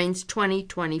Des Moines'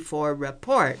 2024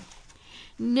 report.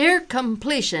 Near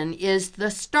completion is the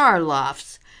Star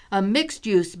Lofts, a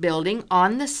mixed-use building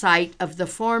on the site of the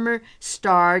former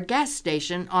Star gas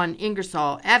station on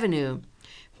Ingersoll Avenue.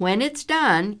 When it's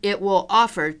done, it will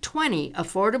offer 20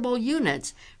 affordable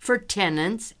units for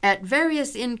tenants at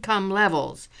various income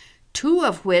levels, 2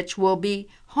 of which will be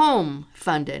home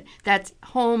funded. That's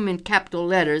home in capital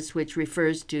letters, which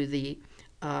refers to the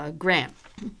grant.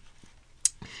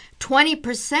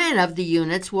 20% of the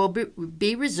units will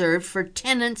be reserved for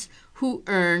tenants who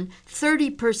earn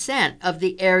 30% of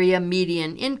the area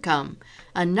median income.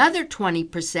 Another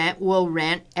 20% will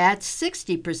rent at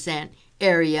 60%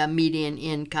 area median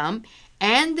income,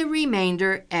 and the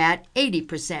remainder at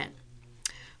 80%.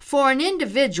 For an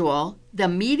individual, The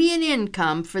median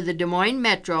income for the Des Moines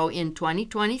Metro in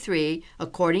 2023,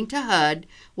 according to HUD,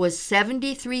 was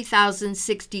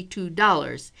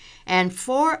 $73,062, and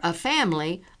for a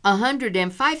family,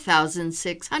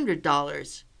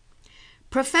 $105,600.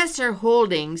 Professor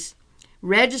Holdings,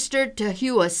 registered to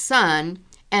Hua Sun,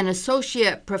 an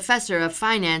associate professor of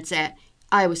finance at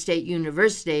Iowa State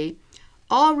University,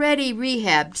 already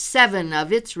rehabbed 7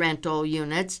 of its rental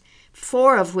units,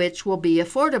 4 of which will be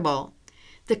affordable.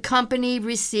 The company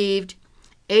received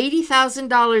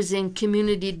 $80,000 in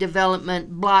community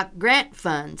development block grant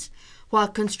funds. While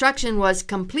construction was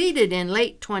completed in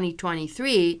late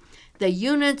 2023, the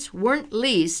units weren't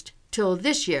leased till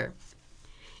this year.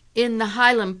 In the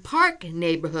Highland Park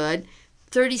neighborhood,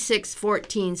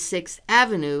 3614 6th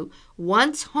Avenue,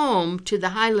 once home to the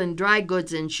Highland Dry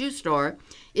Goods and Shoe Store,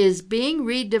 is being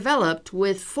redeveloped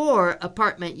with 4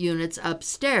 apartment units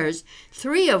upstairs,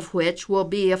 3 of which will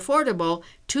be affordable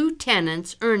to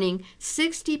tenants earning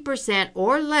 60%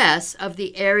 or less of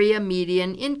the area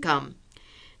median income.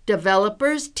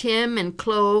 Developers Tim and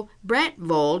Chloe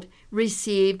Brantvold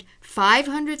received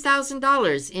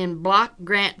 $500,000 in block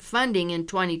grant funding in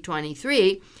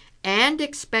 2023 and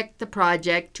expect the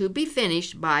project to be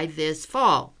finished by this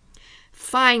fall.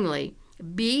 Finally,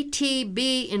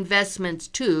 BTB Investments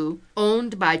II,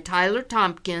 owned by Tyler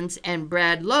Tompkins and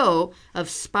Brad Lowe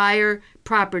of Spire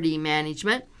Property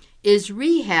Management, is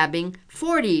rehabbing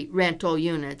 40 rental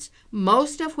units,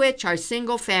 most of which are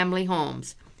single-family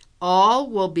homes. All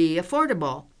will be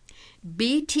affordable.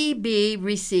 BTB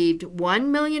received $1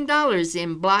 million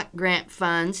in block grant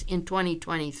funds in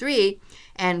 2023,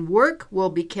 and work will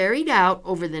be carried out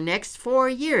over the next 4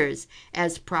 years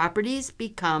as properties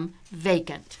become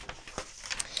vacant.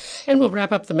 And we'll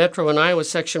wrap up the Metro and Iowa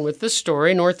section with this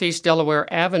story. Northeast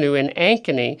Delaware Avenue in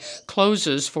Ankeny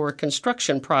closes for a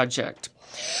construction project.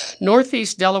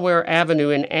 Northeast Delaware Avenue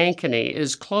in Ankeny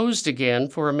is closed again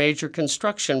for a major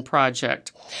construction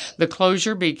project. The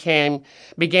closure began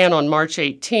on March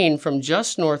 18 from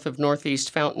just north of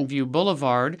Northeast Fountain View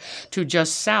Boulevard to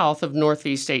just south of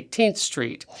Northeast 18th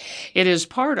Street. It is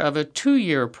part of a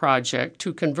 2-year project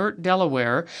to convert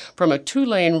Delaware from a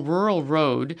 2-lane rural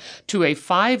road to a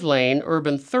 5-lane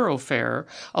urban thoroughfare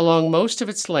along most of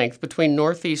its length between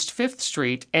Northeast 5th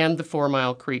Street and the 4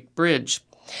 Mile Creek Bridge.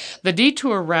 The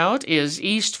detour route is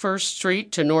East 1st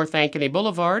Street to North Ankeny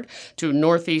Boulevard to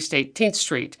Northeast 18th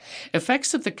Street.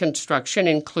 Effects of the construction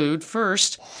include,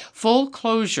 first, full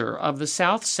closure of the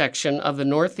south section of the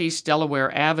Northeast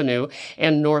Delaware Avenue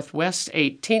and Northwest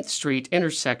 18th Street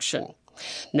intersection.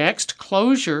 Next,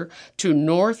 closure to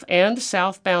north and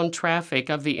southbound traffic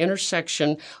of the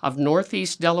intersection of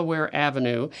Northeast Delaware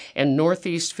Avenue and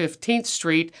Northeast 15th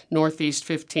Street, Northeast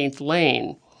 15th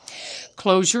Lane.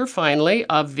 Closure, finally,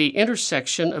 of the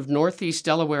intersection of Northeast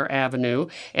Delaware Avenue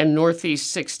and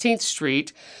Northeast 16th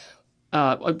Street,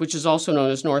 which is also known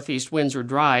as Northeast Windsor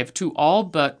Drive, to all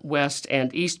but west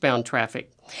and eastbound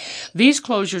traffic. These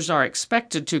closures are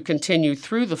expected to continue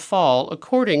through the fall,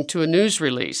 according to a news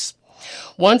release.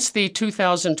 Once the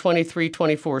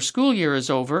 2023-24 school year is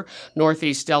over,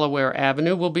 Northeast Delaware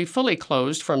Avenue will be fully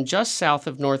closed from just south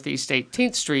of Northeast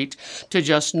 18th Street to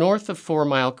just north of 4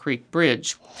 Mile Creek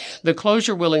Bridge. The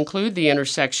closure will include the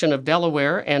intersection of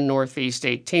Delaware and Northeast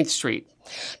 18th Street.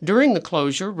 During the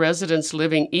closure, residents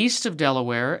living east of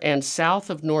Delaware and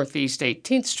south of Northeast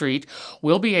 18th Street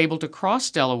will be able to cross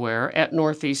Delaware at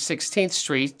Northeast 16th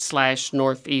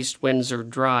Street/Northeast Windsor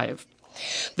Drive.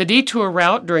 The detour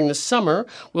route during the summer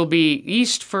will be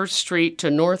East 1st Street to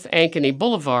North Ankeny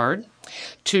Boulevard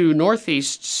to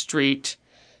Northeast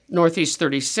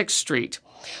 36th Street.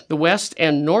 The west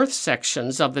and north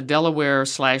sections of the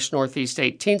Delaware/Northeast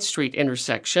 18th Street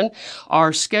intersection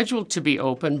are scheduled to be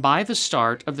open by the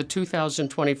start of the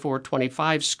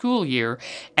 2024-25 school year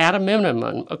at a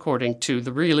minimum, according to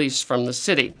the release from the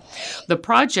city. The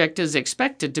project is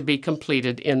expected to be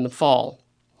completed in the fall.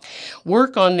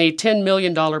 Work on the $10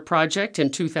 million project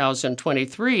in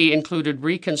 2023 included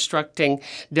reconstructing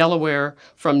Delaware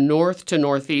from north to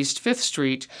Northeast 5th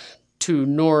Street to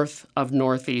north of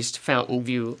Northeast Fountain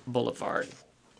View Boulevard.